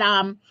like that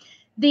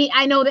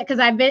I know that because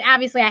I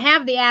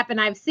have the app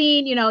and I've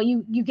seen,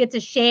 you get to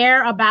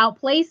share about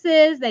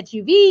places that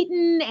you've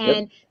eaten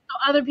and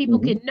so other people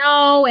can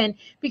know. And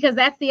because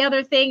that's the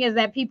other thing is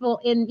that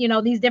people in,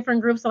 these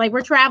different groups are like,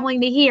 we're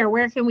traveling to here.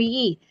 Where can we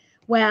eat?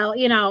 Well,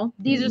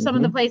 these are some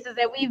of the places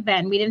that we've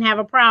been. We didn't have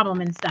a problem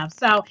and stuff.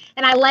 So,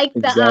 and I like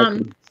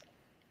the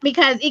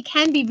because it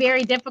can be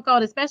very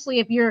difficult, especially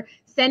if you're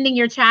sending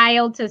your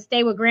child to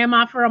stay with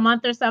grandma for a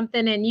month or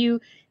something, and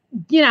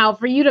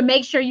for you to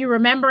make sure you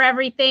remember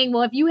everything.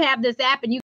 Well, if you have this app and you